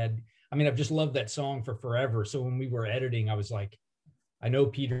sad. I mean, I've just loved that song for forever. So when we were editing, I was like, I know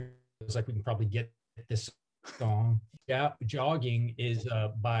Peter was like, we can probably get this song. Yeah, Jogging is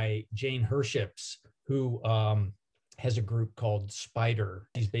by Jane Herships, who has a group called Spider.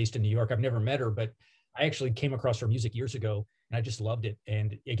 She's based in New York. I've never met her, but I actually came across her music years ago, and I just loved it.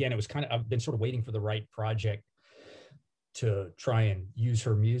 And again, it was I've been sort of waiting for the right project to try and use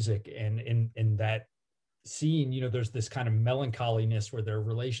her music. And in that scene, there's this kind of melancholiness where their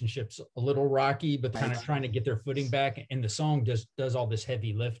relationship's a little rocky, but kind of trying to get their footing back. And the song does all this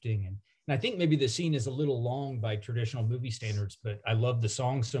heavy lifting. And I think maybe the scene is a little long by traditional movie standards, but I love the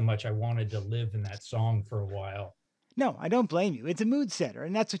song so much. I wanted to live in that song for a while. No, I don't blame you. It's a mood setter,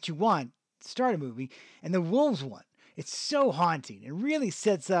 and that's what you want to start a movie. And the Wolves one, it's so haunting. It really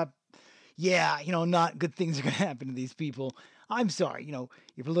sets up, not good things are going to happen to these people. I'm sorry,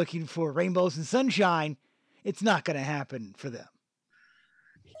 if you're looking for rainbows and sunshine, it's not going to happen for them.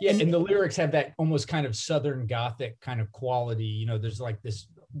 Yeah, and the lyrics have that almost kind of Southern Gothic kind of quality. There's like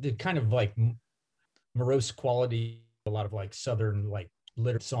the kind of like morose quality, a lot of like Southern like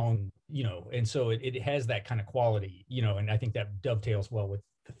literary song, and so it has that kind of quality, and I think that dovetails well with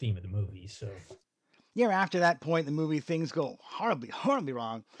the theme of the movie. So yeah, after that point, the movie things go horribly, horribly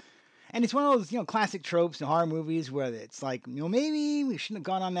wrong. And it's one of those, tropes in horror movies where it's like, maybe we shouldn't have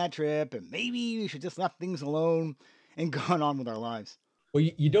gone on that trip, and maybe we should just left things alone and gone on with our lives. Well,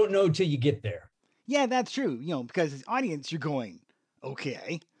 you don't know till you get there. Yeah, that's true. Because as an audience, you're going,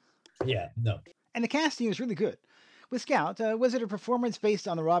 okay. Yeah, no. And the casting is really good. With Scout, was it a performance based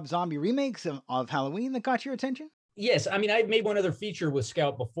on the Rob Zombie remakes of Halloween that got your attention? Yes, I mean, I made one other feature with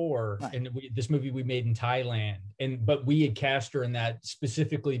Scout before, right. And this movie we made in Thailand, but we had cast her in that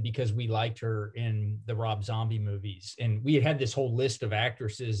specifically because we liked her in the Rob Zombie movies, and we had this whole list of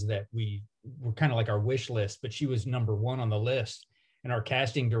actresses that we were kind of like our wish list, but she was number one on the list, and our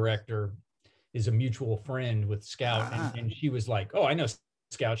casting director is a mutual friend with Scout, and she was like, "Oh, I know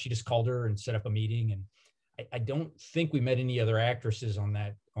Scout." She just called her and set up a meeting, and I don't think we met any other actresses on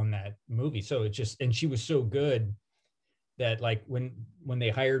that movie, so it just, and she was so good that like when they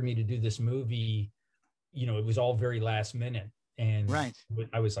hired me to do this movie, it was all very last minute, and right.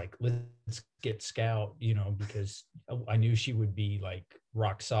 I was like, let's get Scout, because I knew she would be like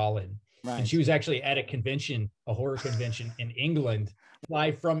rock solid. Right. And she was actually at a horror convention in England,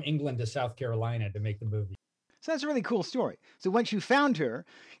 fly from England to South Carolina to make the movie. So that's a really cool story. So once you found her,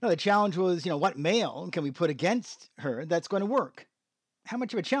 the challenge was, what male can we put against her that's going to work? How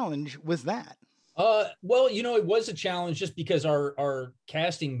much of a challenge was that? Well, it was a challenge just because our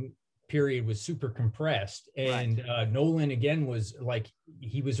casting period was super compressed, and Nolan again was like,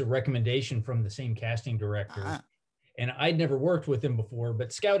 he was a recommendation from the same casting director, and I'd never worked with him before,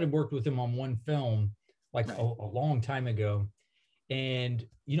 but Scout had worked with him on one film like a long time ago, and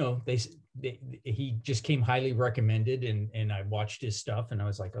he just came highly recommended, and I watched his stuff, and I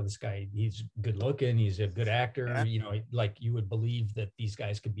was like, oh, this guy, he's good looking, he's a good actor, like you would believe that these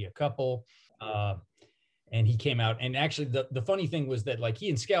guys could be a couple. And he came out, and actually the funny thing was that like he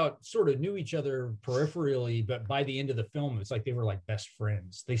and Scout sort of knew each other peripherally, but by the end of the film, it's like they were like best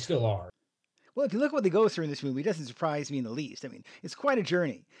friends. They still are. Well, if you look at what they go through in this movie, it doesn't surprise me in the least. I mean, it's quite a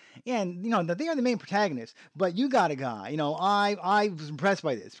journey. And, they are the main protagonists, but you got a guy, I was impressed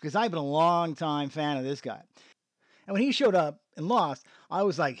by this because I've been a long time fan of this guy. And when he showed up in Lost, I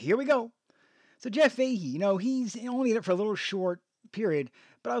was like, here we go. So Jeff Fahey, he's only in it for a little short period,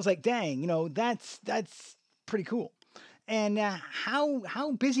 but I was like, dang, that's pretty cool. And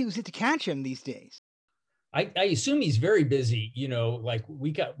how busy was it to catch him these days? I assume he's very busy. Like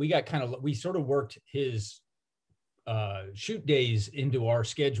we sort of worked his shoot days into our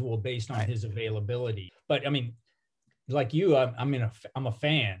schedule based on his availability. But I mean, like you, I'm a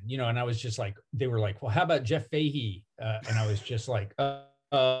fan, and I was just like, they were like, well, how about Jeff Fahey? And I was just like,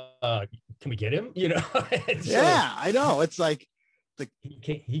 can we get him? So, I know. It's like,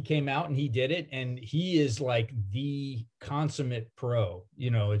 he came out and he did it, and he is like the consummate pro.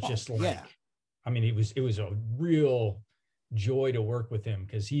 It's just like, I mean, it was a real joy to work with him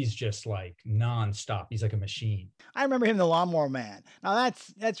because he's just like nonstop. He's like a machine. I remember him in The Lawnmower Man. Now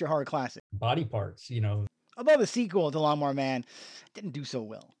that's your horror classic. Body Parts, Although the sequel to Lawnmower Man didn't do so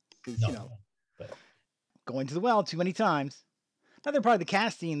well. But going to the well too many times. Another part of the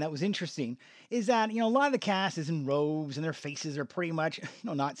casting that was interesting is that, a lot of the cast is in robes and their faces are pretty much,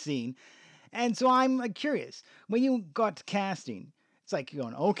 not seen. And so I'm like curious, when you got to casting, it's like you're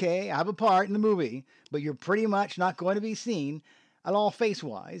going, okay, I have a part in the movie, but you're pretty much not going to be seen at all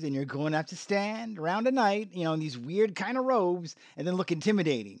face-wise, and you're going to have to stand around at night, in these weird kind of robes and then look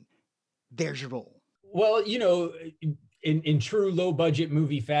intimidating. There's your role. Well, in true low budget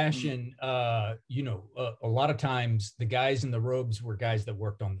movie fashion, a lot of times the guys in the robes were guys that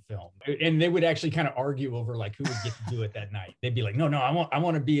worked on the film, and they would actually kind of argue over like who would get to do it that night. They'd be like, no, I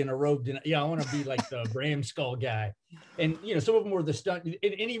want to be in a robe. I want to be like the ram skull guy. And, some of them were the stunt, and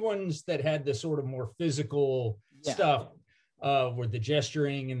any ones that had the sort of more physical stuff were the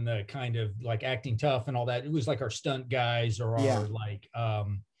gesturing and the kind of like acting tough and all that. It was like our stunt guys or our like,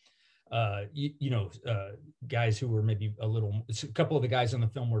 guys who were maybe a couple of the guys on the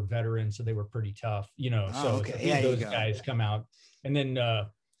film were veterans, so they were pretty tough, those guys come out. And then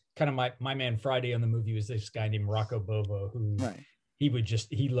kind of my man Friday on the movie was this guy named Rocco Bovo, who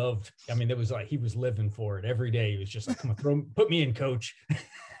he loved, I mean, it was like he was living for it every day. He was just like, come on, put me in, coach.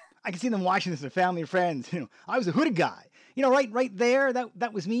 I can see them watching this with family and friends. I was a hooded guy, right there.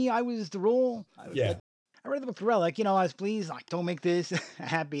 That was me. I was the role. I read the book Relic, I was pleased, like, don't make this a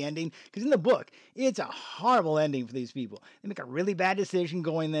happy ending. Because in the book, it's a horrible ending for these people. They make a really bad decision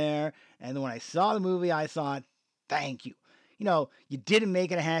going there. And then when I saw the movie, I thought, thank you. You didn't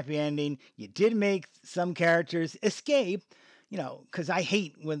make it a happy ending. You did make some characters escape, because I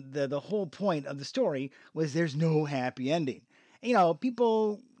hate when the whole point of the story was there's no happy ending.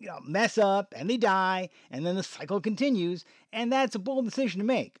 People, mess up and they die, and then the cycle continues. And that's a bold decision to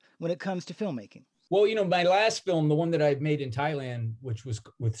make when it comes to filmmaking. Well, my last film, the one that I made in Thailand, which was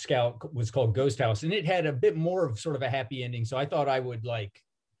with Scout, was called Ghost House, and it had a bit more of sort of a happy ending. So I thought I would like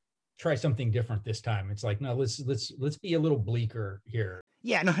try something different this time. It's like, no, let's be a little bleaker here.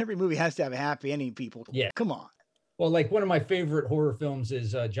 Yeah, not every movie has to have a happy ending, people. Yeah, come on. Well, like one of my favorite horror films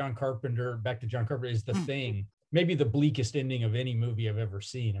is John Carpenter. Back to John Carpenter is The Thing. Maybe the bleakest ending of any movie I've ever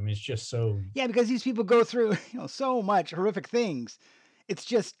seen. I mean, it's just so. Yeah, because these people go through so much horrific things. It's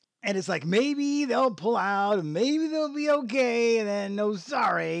just. And it's like, maybe they'll pull out, and maybe they'll be okay, and then, no,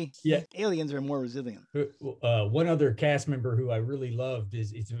 sorry. Yeah. Aliens are more resilient. One other cast member who I really loved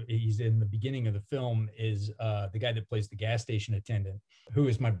he's in the beginning of the film is the guy that plays the gas station attendant, who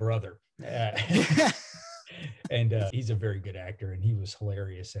is my brother. And he's a very good actor, and he was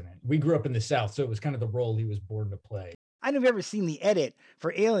hilarious in it. We grew up in the South, so it was kind of the role he was born to play. I don't know if you've ever seen the edit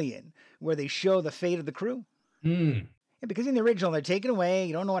for Alien, where they show the fate of the crew. Yeah, because in the original, they're taken away.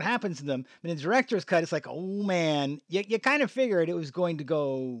 You don't know what happens to them. But in the director's cut, it's like, oh man, you kind of figured it was going to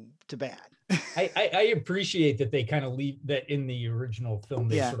go to bad. I appreciate that they kind of leave that in the original film.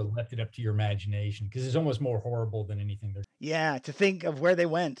 They sort of left it up to your imagination because it's almost more horrible than anything. Yeah, to think of where they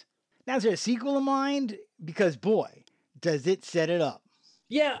went. Now, is there a sequel in mind? Because boy, does it set it up.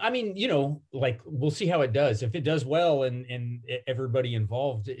 Yeah, I mean, like we'll see how it does. If it does well and everybody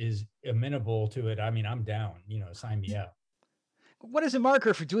involved is amenable to it, I mean, I'm down. Sign me up. What is a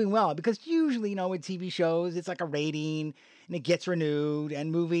marker for doing well? Because usually, with TV shows, it's like a rating and it gets renewed,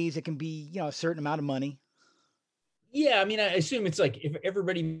 and movies, it can be, a certain amount of money. Yeah, I mean, I assume it's like if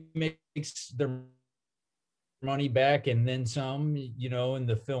everybody makes their money back and then some, and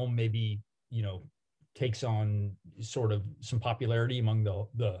the film maybe, takes on sort of some popularity among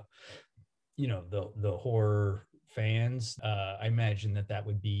the horror fans. I imagine that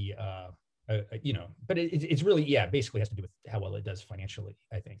would be, but it's really, basically has to do with how well it does financially,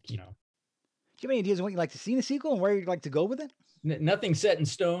 I think, Do you have any ideas of what you'd like to see in a sequel and where you'd like to go with it? Nothing set in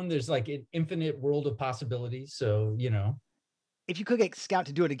stone. There's like an infinite world of possibilities. So, If you could get Scout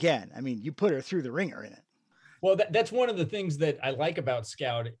to do it again, I mean, you put her through the ringer in it. Well, that's one of the things that I like about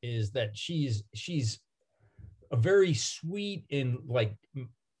Scout is that she's a very sweet and like,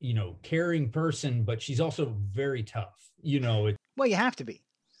 caring person, but she's also very tough, Well, you have to be.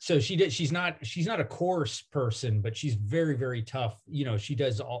 So she's not a coarse person, but she's very, very tough. She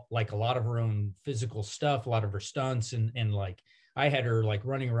does like a lot of her own physical stuff, a lot of her stunts. And like, I had her like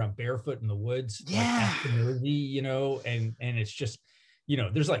running around barefoot in the woods, like after the movie, and it's just,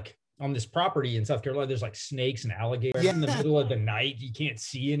 there's like, on this property in South Carolina, there's like snakes and alligators in the middle of the night. You can't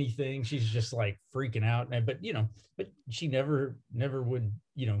see anything. She's just like freaking out. But she never would,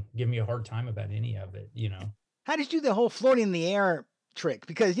 give me a hard time about any of it, How did you do the whole floating in the air trick?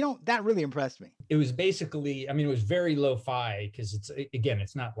 Because, that really impressed me. It was basically, I mean, it was very lo-fi because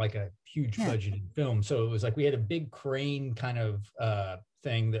it's not like a huge budgeted film. So it was like we had a big crane kind of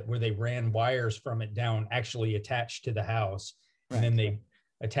thing where they ran wires from it down, actually attached to the house. Right. And then they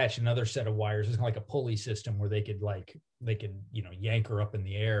attach another set of wires. It's kind of like a pulley system where they could yank her up in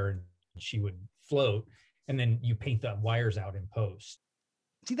the air and she would float. And then you paint the wires out in post.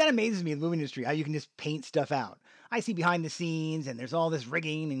 See, that amazes me in the movie industry, how you can just paint stuff out. I see behind the scenes and there's all this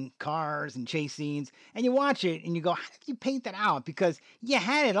rigging and cars and chase scenes, and you watch it and you go, how did you paint that out? Because you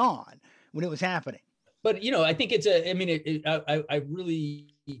had it on when it was happening. But, I think I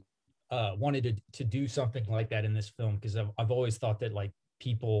really wanted to do something like that in this film because I've always thought that like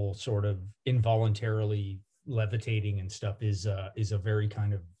people sort of involuntarily levitating and stuff is a very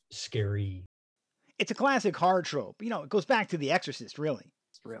kind of scary. It's a classic horror trope. It goes back to The Exorcist, really.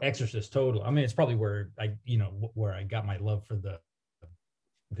 Exorcist, total. I mean, it's probably where I got my love for the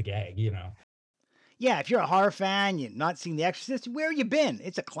gag, Yeah, if you're a horror fan, you've not seen The Exorcist, where you been?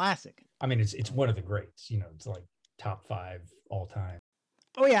 It's a classic. I mean, it's one of the greats. It's like top 5 all time.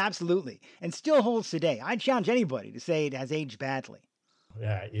 Oh yeah, absolutely, and still holds today. I'd challenge anybody to say it has aged badly.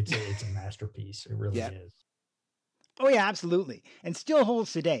 Yeah, it's a masterpiece. It really is. Oh yeah, absolutely, and still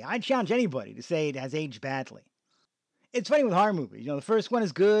holds today. I'd challenge anybody to say it has aged badly. It's funny with horror movies. The first one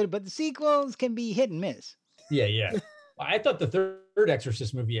is good, but the sequels can be hit and miss. Yeah. I thought the third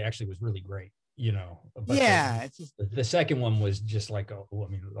Exorcist movie actually was really great. But the second one was just like,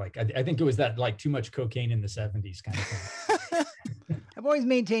 I think it was that like too much cocaine in the 70s kind of thing. I've always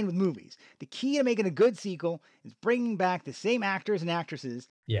maintained with movies, the key to making a good sequel is bringing back the same actors and actresses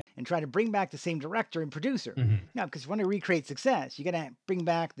and try to bring back the same director and producer. Mm-hmm. Now, because if you want to recreate success, you got to bring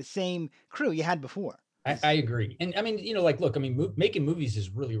back the same crew you had before. I agree. And I mean, look, I mean, making movies is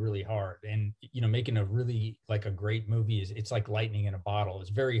really, really hard. And, making a really like a great movie it's like lightning in a bottle.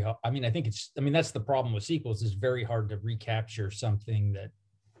 It's very, I mean, that's the problem with sequels. It's very hard to recapture something that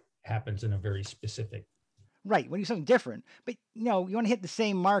happens in a very specific. Right. When you do something different, but you want to hit the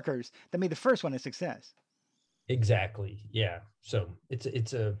same markers that made the first one a success. Exactly. Yeah. So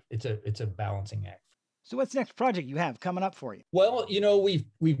it's a balancing act. So what's the next project you have coming up for you? Well,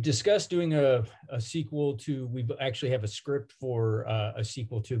 we've discussed doing a sequel to, we actually have a script for a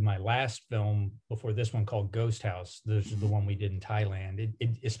sequel to my last film before this one called Ghost House. This is the one we did in Thailand. It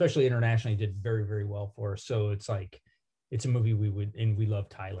especially internationally did very, very well for us. So it's like, it's a movie we love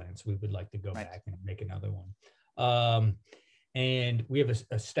Thailand. So we would like to go back and make another one. And we have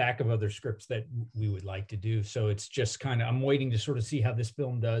a stack of other scripts that we would like to do. So it's just kind of, I'm waiting to sort of see how this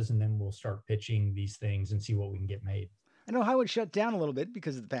film does, and then we'll start pitching these things and see what we can get made. I know Hollywood shut down a little bit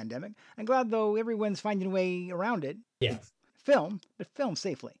because of the pandemic. I'm glad, though, everyone's finding a way around it. Yeah. Film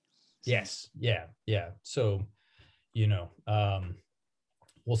safely. Yes. Yeah. So,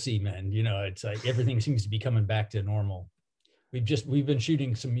 we'll see, man. It's like everything seems to be coming back to normal. We've been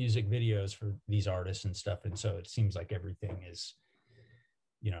shooting some music videos for these artists and stuff, and so it seems like everything is,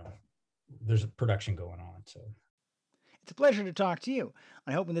 there's a production going on. So it's a pleasure to talk to you.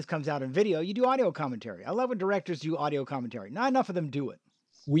 I hope when this comes out in video, you do audio commentary. I love when directors do audio commentary. Not enough of them do it.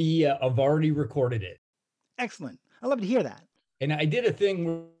 We have already recorded it. Excellent. I love to hear that. And I did a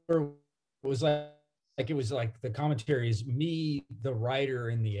thing where it was like the commentary is me, the writer,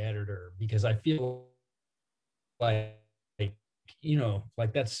 and the editor, because I feel like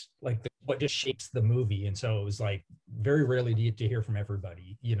that's like what just shapes the movie. And so it was like very rarely do you get to hear from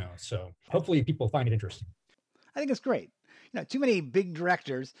everybody, so hopefully people find it interesting. I think it's great. Too many big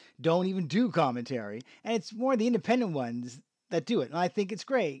directors don't even do commentary, and it's more the independent ones that do it. And I think it's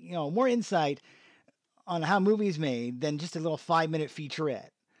great. More insight on how movies made than just a little 5-minute featurette.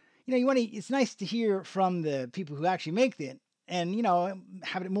 It's nice to hear from the people who actually make it and,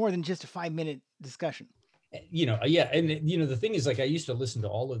 have it more than just a 5-minute discussion. Yeah. And, the thing is, like, I used to listen to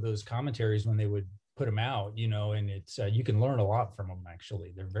all of those commentaries when they would put them out, and it's, you can learn a lot from them,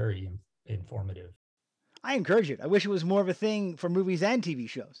 actually. They're very informative. I encourage it. I wish it was more of a thing for movies and TV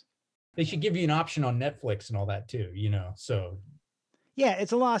shows. They should give you an option on Netflix and all that too, so. Yeah,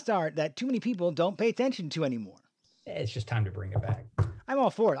 it's a lost art that too many people don't pay attention to anymore. It's just time to bring it back. I'm all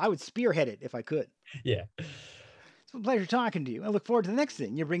for it. I would spearhead it if I could. Yeah. It's a pleasure talking to you. I look forward to the next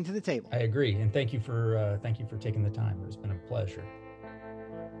thing you bring to the table. I agree. And thank you for taking the time. It's been a pleasure.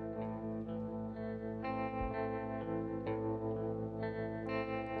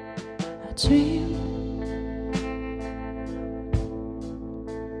 I dream of a time when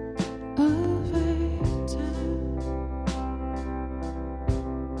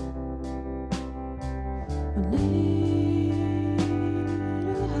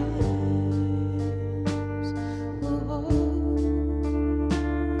little hands were holding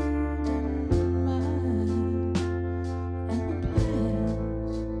mine, and the plans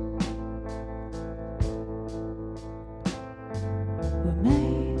were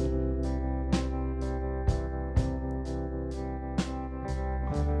made.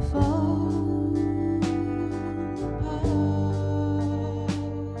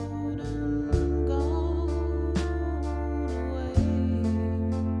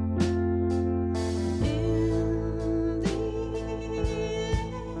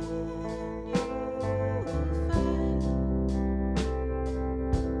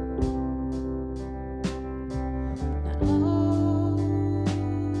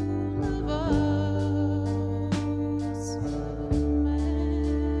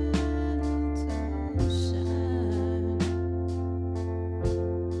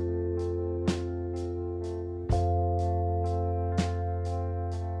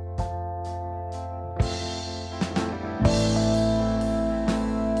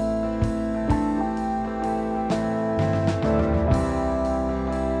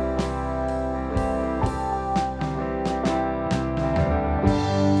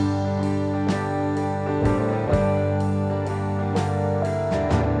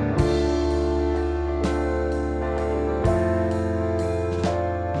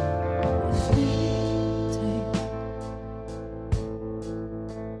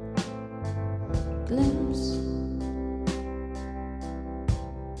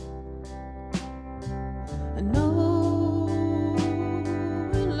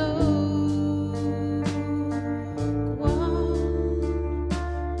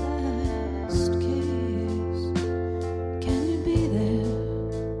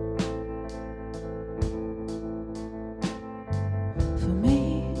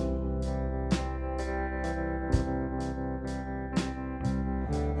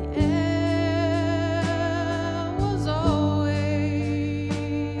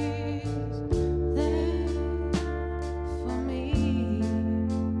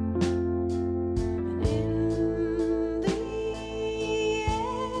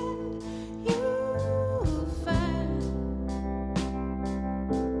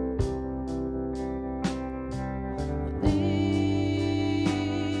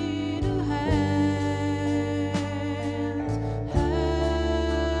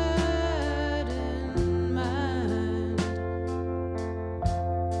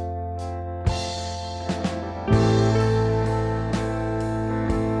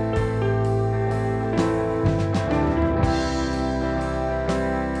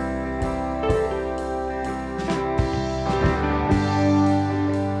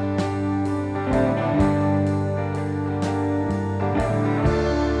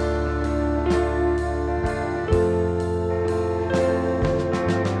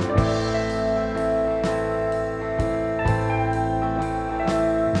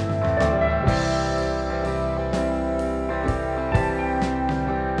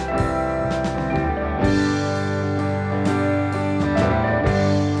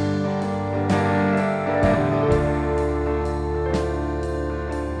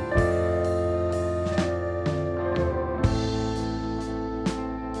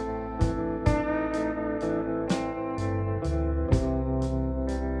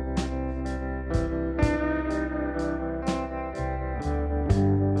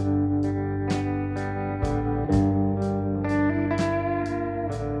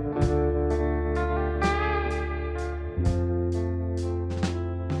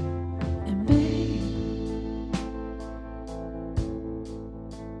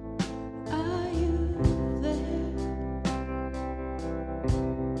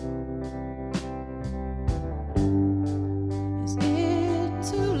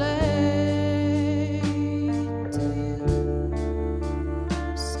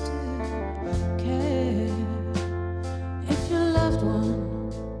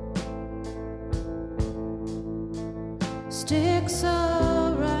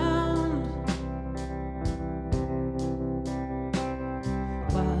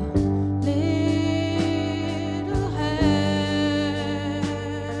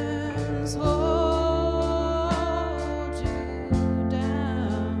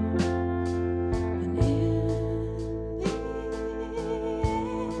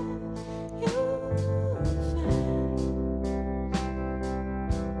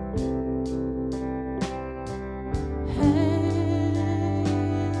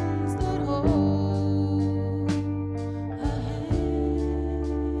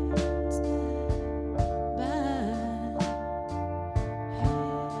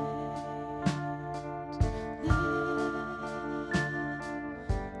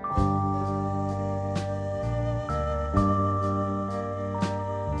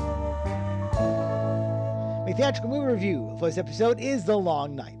 theatrical movie review for this episode is The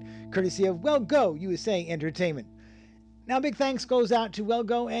Long Night, courtesy of Well Go USA Entertainment. Now, big thanks goes out to Well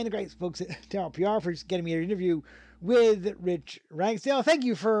Go and the great folks at Terrell PR for getting me an interview with Rich Ragsdale. Thank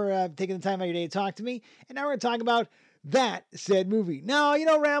you for taking the time out of your day to talk to me. And now we're going to talk about that said movie. Now,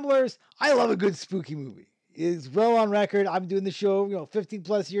 Ramblers, I love a good spooky movie. It's well on record. I've been doing the show, 15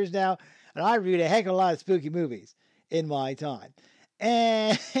 plus years now, and I reviewed a heck of a lot of spooky movies in my time.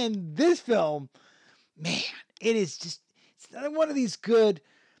 And this film, man, it's another one of these good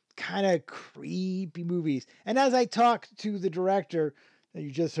kind of creepy movies. And as I talked to the director that you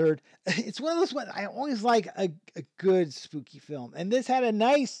just heard, it's one of those ones I always like a good spooky film. And this had a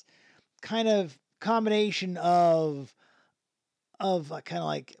nice kind of combination of kind of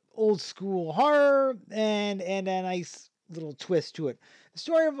like old school horror and a nice little twist to it. The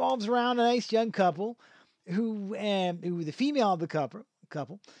story revolves around a nice young couple who the female of the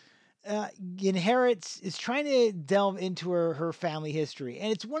couple is trying to delve into her family history.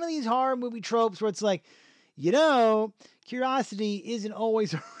 And it's one of these horror movie tropes where it's like, curiosity isn't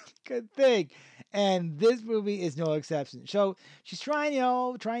always a good thing. And this movie is no exception. So she's trying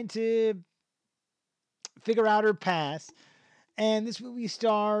to figure out her past. And this movie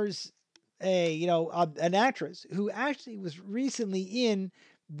stars an actress who actually was recently in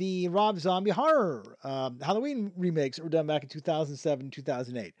the Rob Zombie horror Halloween remakes that were done back in 2007,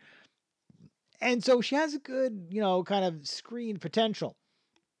 2008. And so she has a good, kind of screen potential.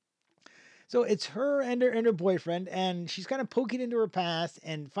 So it's her and her boyfriend, and she's kind of poking into her past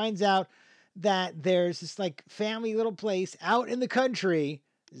and finds out that there's this like family little place out in the country,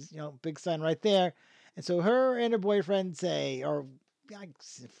 big sign right there. And so her and her boyfriend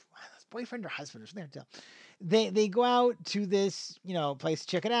boyfriend or husband or something, they go out to this, place to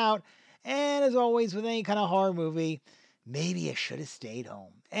check it out. And as always with any kind of horror movie, maybe I should have stayed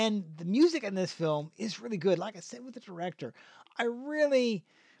home. And the music in this film is really good. Like I said with the director, I really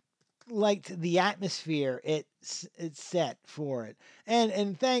liked the atmosphere it's set for it.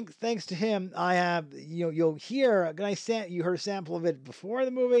 And thanks to him, I have, you'll hear, you heard a sample of it before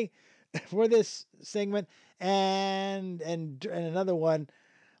the movie, for this segment, and another one,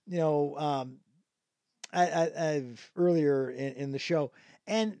 earlier in the show.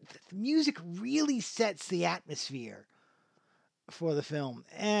 And the music really sets the atmosphere for the film.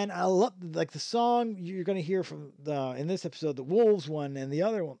 And I love the song you're going to hear from in this episode, the Wolves one and the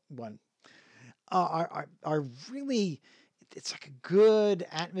other one are really, it's like a good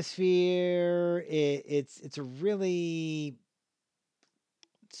atmosphere. It's a really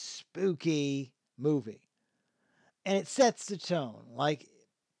spooky movie, and it sets the tone. Like,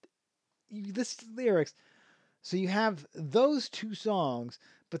 you listen to the lyrics, so you have those two songs,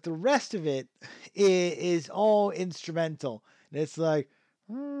 but the rest of it is all instrumental, and it's like,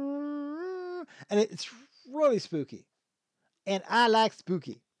 and it's really spooky, and I like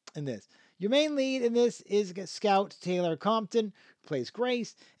spooky in this. Your main lead in this is Scout Taylor Compton, who plays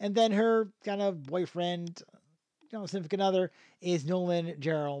Grace, and then her kind of boyfriend, significant other, is Nolan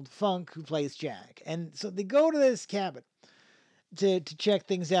Gerald Funk, who plays Jack. And so they go to this cabin to check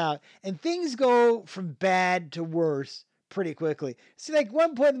things out, and things go from bad to worse pretty quickly. See, like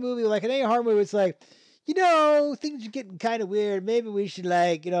one point in the movie, like in any horror movie, it's like, things are getting kind of weird. Maybe we should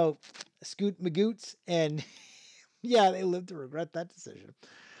scoot magoots. And yeah, they live to regret that decision.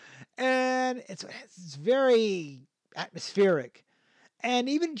 And it's very atmospheric. And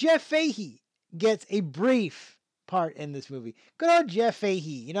even Jeff Fahey gets a brief part in this movie. Good old Jeff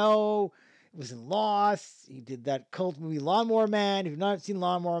Fahey, was in Lost. He did that cult movie Lawnmower Man. If you've not seen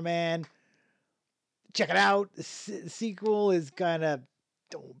Lawnmower Man, check it out. The sequel is kind of,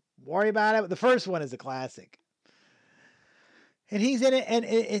 don't worry about it, but the first one is a classic. And he's in it, and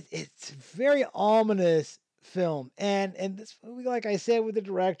it's a very ominous film. And this movie, like I said with the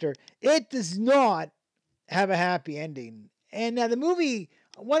director, it does not have a happy ending. And now the movie,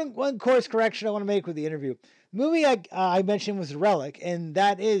 one course correction I want to make with the interview. The movie I mentioned was Relic, and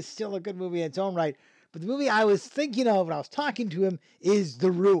that is still a good movie in its own right. But the movie I was thinking of when I was talking to him is The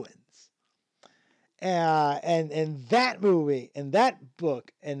Ruins. And that movie, and that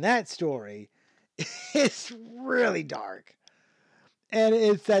book, and that story is really dark. And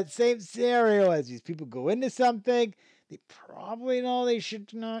it's that same scenario as these people go into something. They probably know they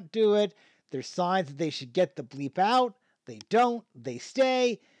should not do it. There's signs that they should get the bleep out. They don't. They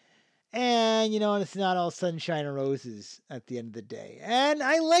stay. And, and it's not all sunshine and roses at the end of the day. And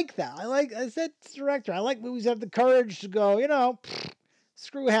I like that. I said to the director, I like movies that have the courage to go,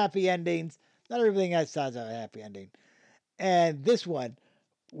 screw happy endings. Not everything has to have a happy ending. And this one,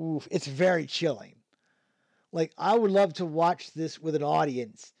 it's very chilling. Like, I would love to watch this with an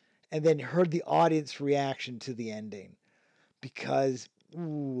audience and then heard the audience reaction to the ending, because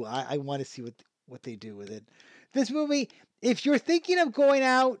I want to see what they do with it. This movie, if you're thinking of going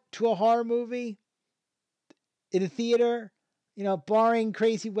out to a horror movie in a theater, barring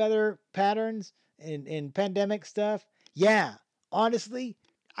crazy weather patterns and pandemic stuff, yeah, honestly,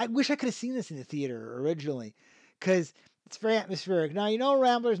 I wish I could have seen this in the theater originally, because it's very atmospheric. Now,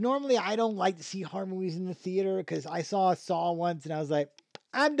 Ramblers, normally I don't like to see horror movies in the theater because I saw Saw once and I was like,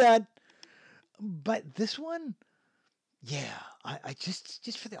 I'm done. But this one, yeah, I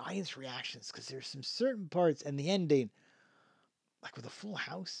just for the audience reactions, because there's some certain parts and the ending, like with a full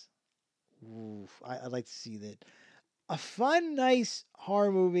house, I'd like to see that. A fun, nice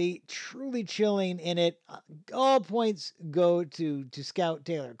horror movie, truly chilling in it. All points go to Scout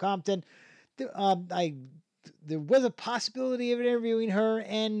Taylor Compton. There was a possibility of interviewing her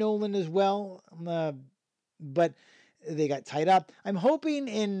and Nolan as well, but they got tied up. I'm hoping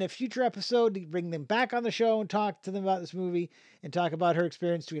in a future episode to bring them back on the show and talk to them about this movie and talk about her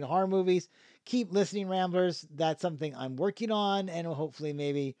experience doing horror movies. Keep listening, Ramblers. That's something I'm working on, and hopefully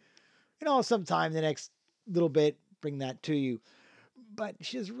maybe, sometime the next little bit, bring that to you. But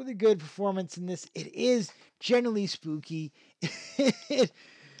she has a really good performance in this. It is generally spooky. And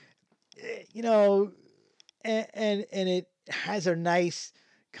it has a nice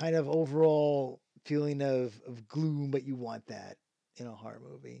kind of overall feeling of gloom, but you want that in a horror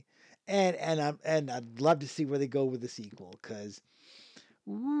movie. And I'd love to see where they go with the sequel, because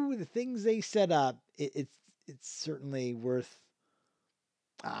the things they set up, it's certainly worth,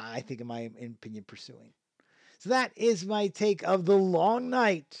 I think, in my opinion, pursuing. So that is my take of The Long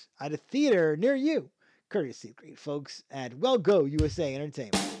Night at a theater near you, courtesy of great folks at Well Go USA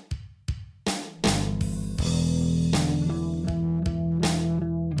Entertainment.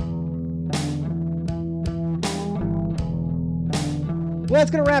 Well, that's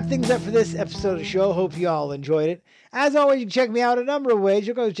going to wrap things up for this episode of the show. Hope you all enjoyed it. As always, you can check me out a number of ways.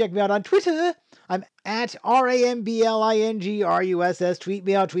 You can go check me out on Twitter. I'm at RAMBLINGRUSS. Tweet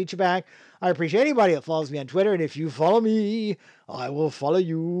me, I'll tweet you back. I appreciate anybody that follows me on Twitter, and if you follow me, I will follow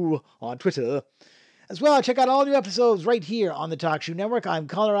you on Twitter. As well, check out all new episodes right here on the Talkshoe Network. I'm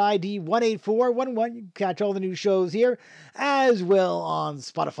caller ID 18411. You can catch all the new shows here, as well on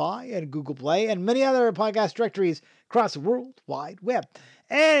Spotify and Google Play and many other podcast directories across the World Wide Web.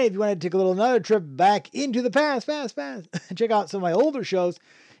 And if you want to take another trip back into the past, check out some of my older shows,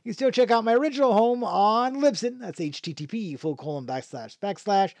 you can still check out my original home on Libsyn. That's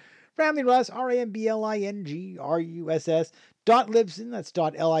http:// Ramblin' Russ, RAMBLINGRUSS .Libsyn, that's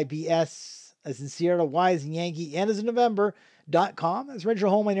 .LIBS, as in Sierra, Y as in Yankee, and as in November.com. That's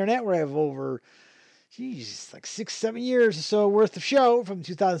original home on the internet, where I have over, like 6-7 years or so worth of show, from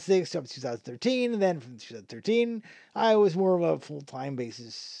 2006 up to 2013, and then from 2013, I was more of a full-time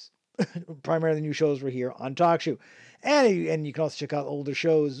basis. Primarily new shows were here on Talkshoe. And you can also check out older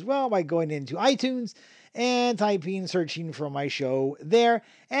shows as well by going into iTunes and searching for my show there.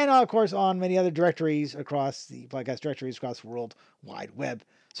 And of course, on many other directories across the podcast directories across the World Wide Web.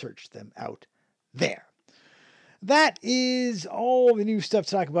 Search them out there. That is all the new stuff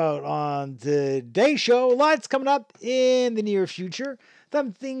to talk about on today's show. Lots coming up in the near future.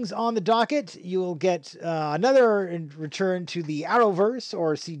 Some things on the docket. You'll get another return to the Arrowverse,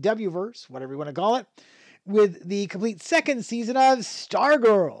 or CWverse, whatever you want to call it, with the complete second season of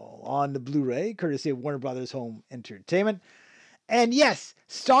Stargirl on the Blu-ray, courtesy of Warner Brothers Home Entertainment. And yes,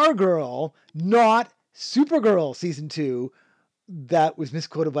 Stargirl, not Supergirl Season 2. That was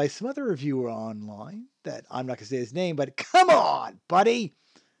misquoted by some other reviewer online that I'm not going to say his name, but come on, buddy.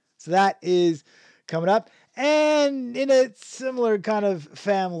 So that is coming up. And in a similar kind of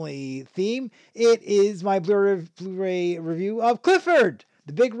family theme, it is my Blu-ray review of Clifford,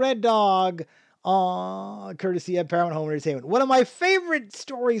 the Big Red Dog, courtesy of Paramount Home Entertainment. One of my favorite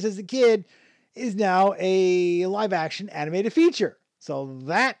stories as a kid is now a live-action animated feature. So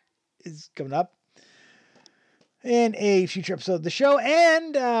that is coming up in a future episode of the show.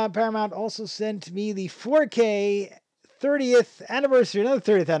 And Paramount also sent me the 4K 30th anniversary, another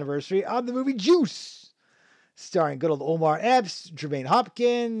 30th anniversary of the movie Juice, starring good old Omar Epps, Jermaine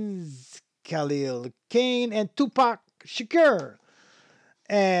Hopkins, Khalil Kane, and Tupac Shakur.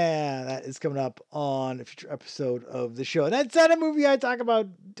 And that is coming up on a future episode of the show. That's not a movie I talk about.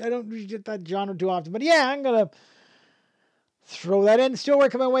 I don't usually get that genre too often. But yeah, I'm going to throw that in. Still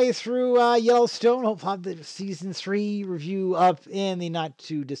working my way through Yellowstone. Hope I'll have the season 3 review up in the not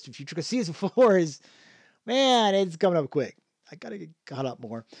too distant future, because season 4 is, man, it's coming up quick. I gotta get caught up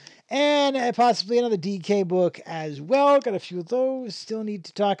more. And possibly another DK book as well. Got a few of those still need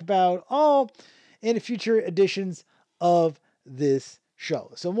to talk about, all in future editions of this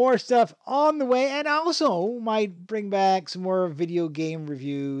show. So more stuff on the way, and also might bring back some more video game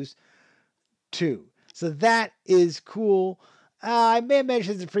reviews too. So that is cool. I may have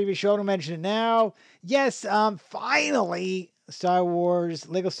mentioned this in the previous show. I'll mention it now. Yes, finally,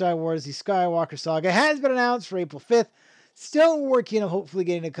 Lego Star Wars, the Skywalker Saga has been announced for April 5th. Still working on hopefully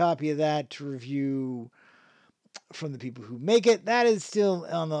getting a copy of that to review from the people who make it. That is still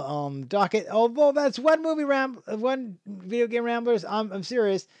on the docket. Although that's one video game Ramblers. I'm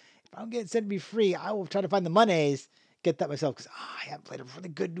serious. If I don't get it sent to me free, I will try to find the monies, get that myself, because I haven't played a really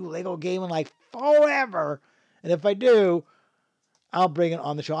good new Lego game in like forever. And if I do, I'll bring it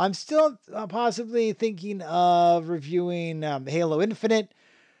on the show. I'm still possibly thinking of reviewing Halo Infinite.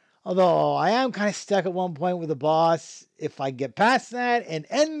 Although I am kind of stuck at one point with the boss. If I get past that and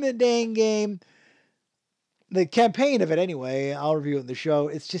end the dang game, the campaign of it anyway, I'll review it in the show.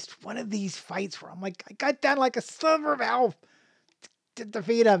 It's just one of these fights where I'm like, I got down like a sliver of health to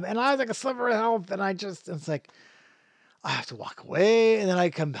defeat him. And I was like a sliver of health. And it's like, I have to walk away and then I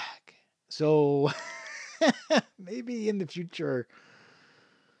come back. So maybe in the future,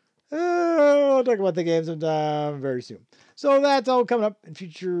 I'll talk about the game sometime very soon. So that's all coming up in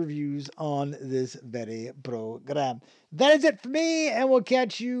future reviews on this very program. That is it for me, and we'll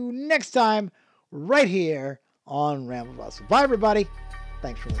catch you next time right here on Ramble Russell. Bye, everybody.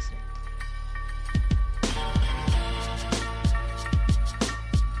 Thanks for listening.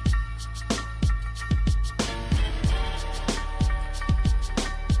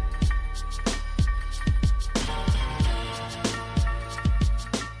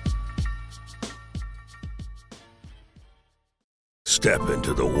 Step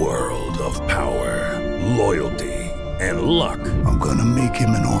into the world of power, loyalty, and luck. I'm gonna make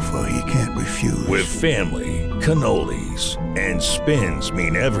him an offer he can't refuse. With family, cannolis, and spins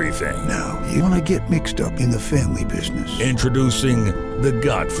mean everything. Now, you wanna get mixed up in the family business. Introducing The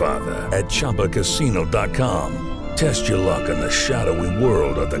Godfather at ChumbaCasino.com. Test your luck in the shadowy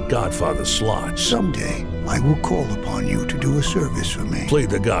world of The Godfather slot. Someday, I will call upon you to do a service for me. Play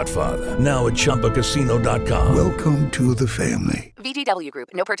The Godfather, now at ChumbaCasino.com. Welcome to the family. VGW Group.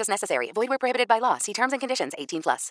 No purchase necessary. Void where prohibited by law. See terms and conditions. 18+.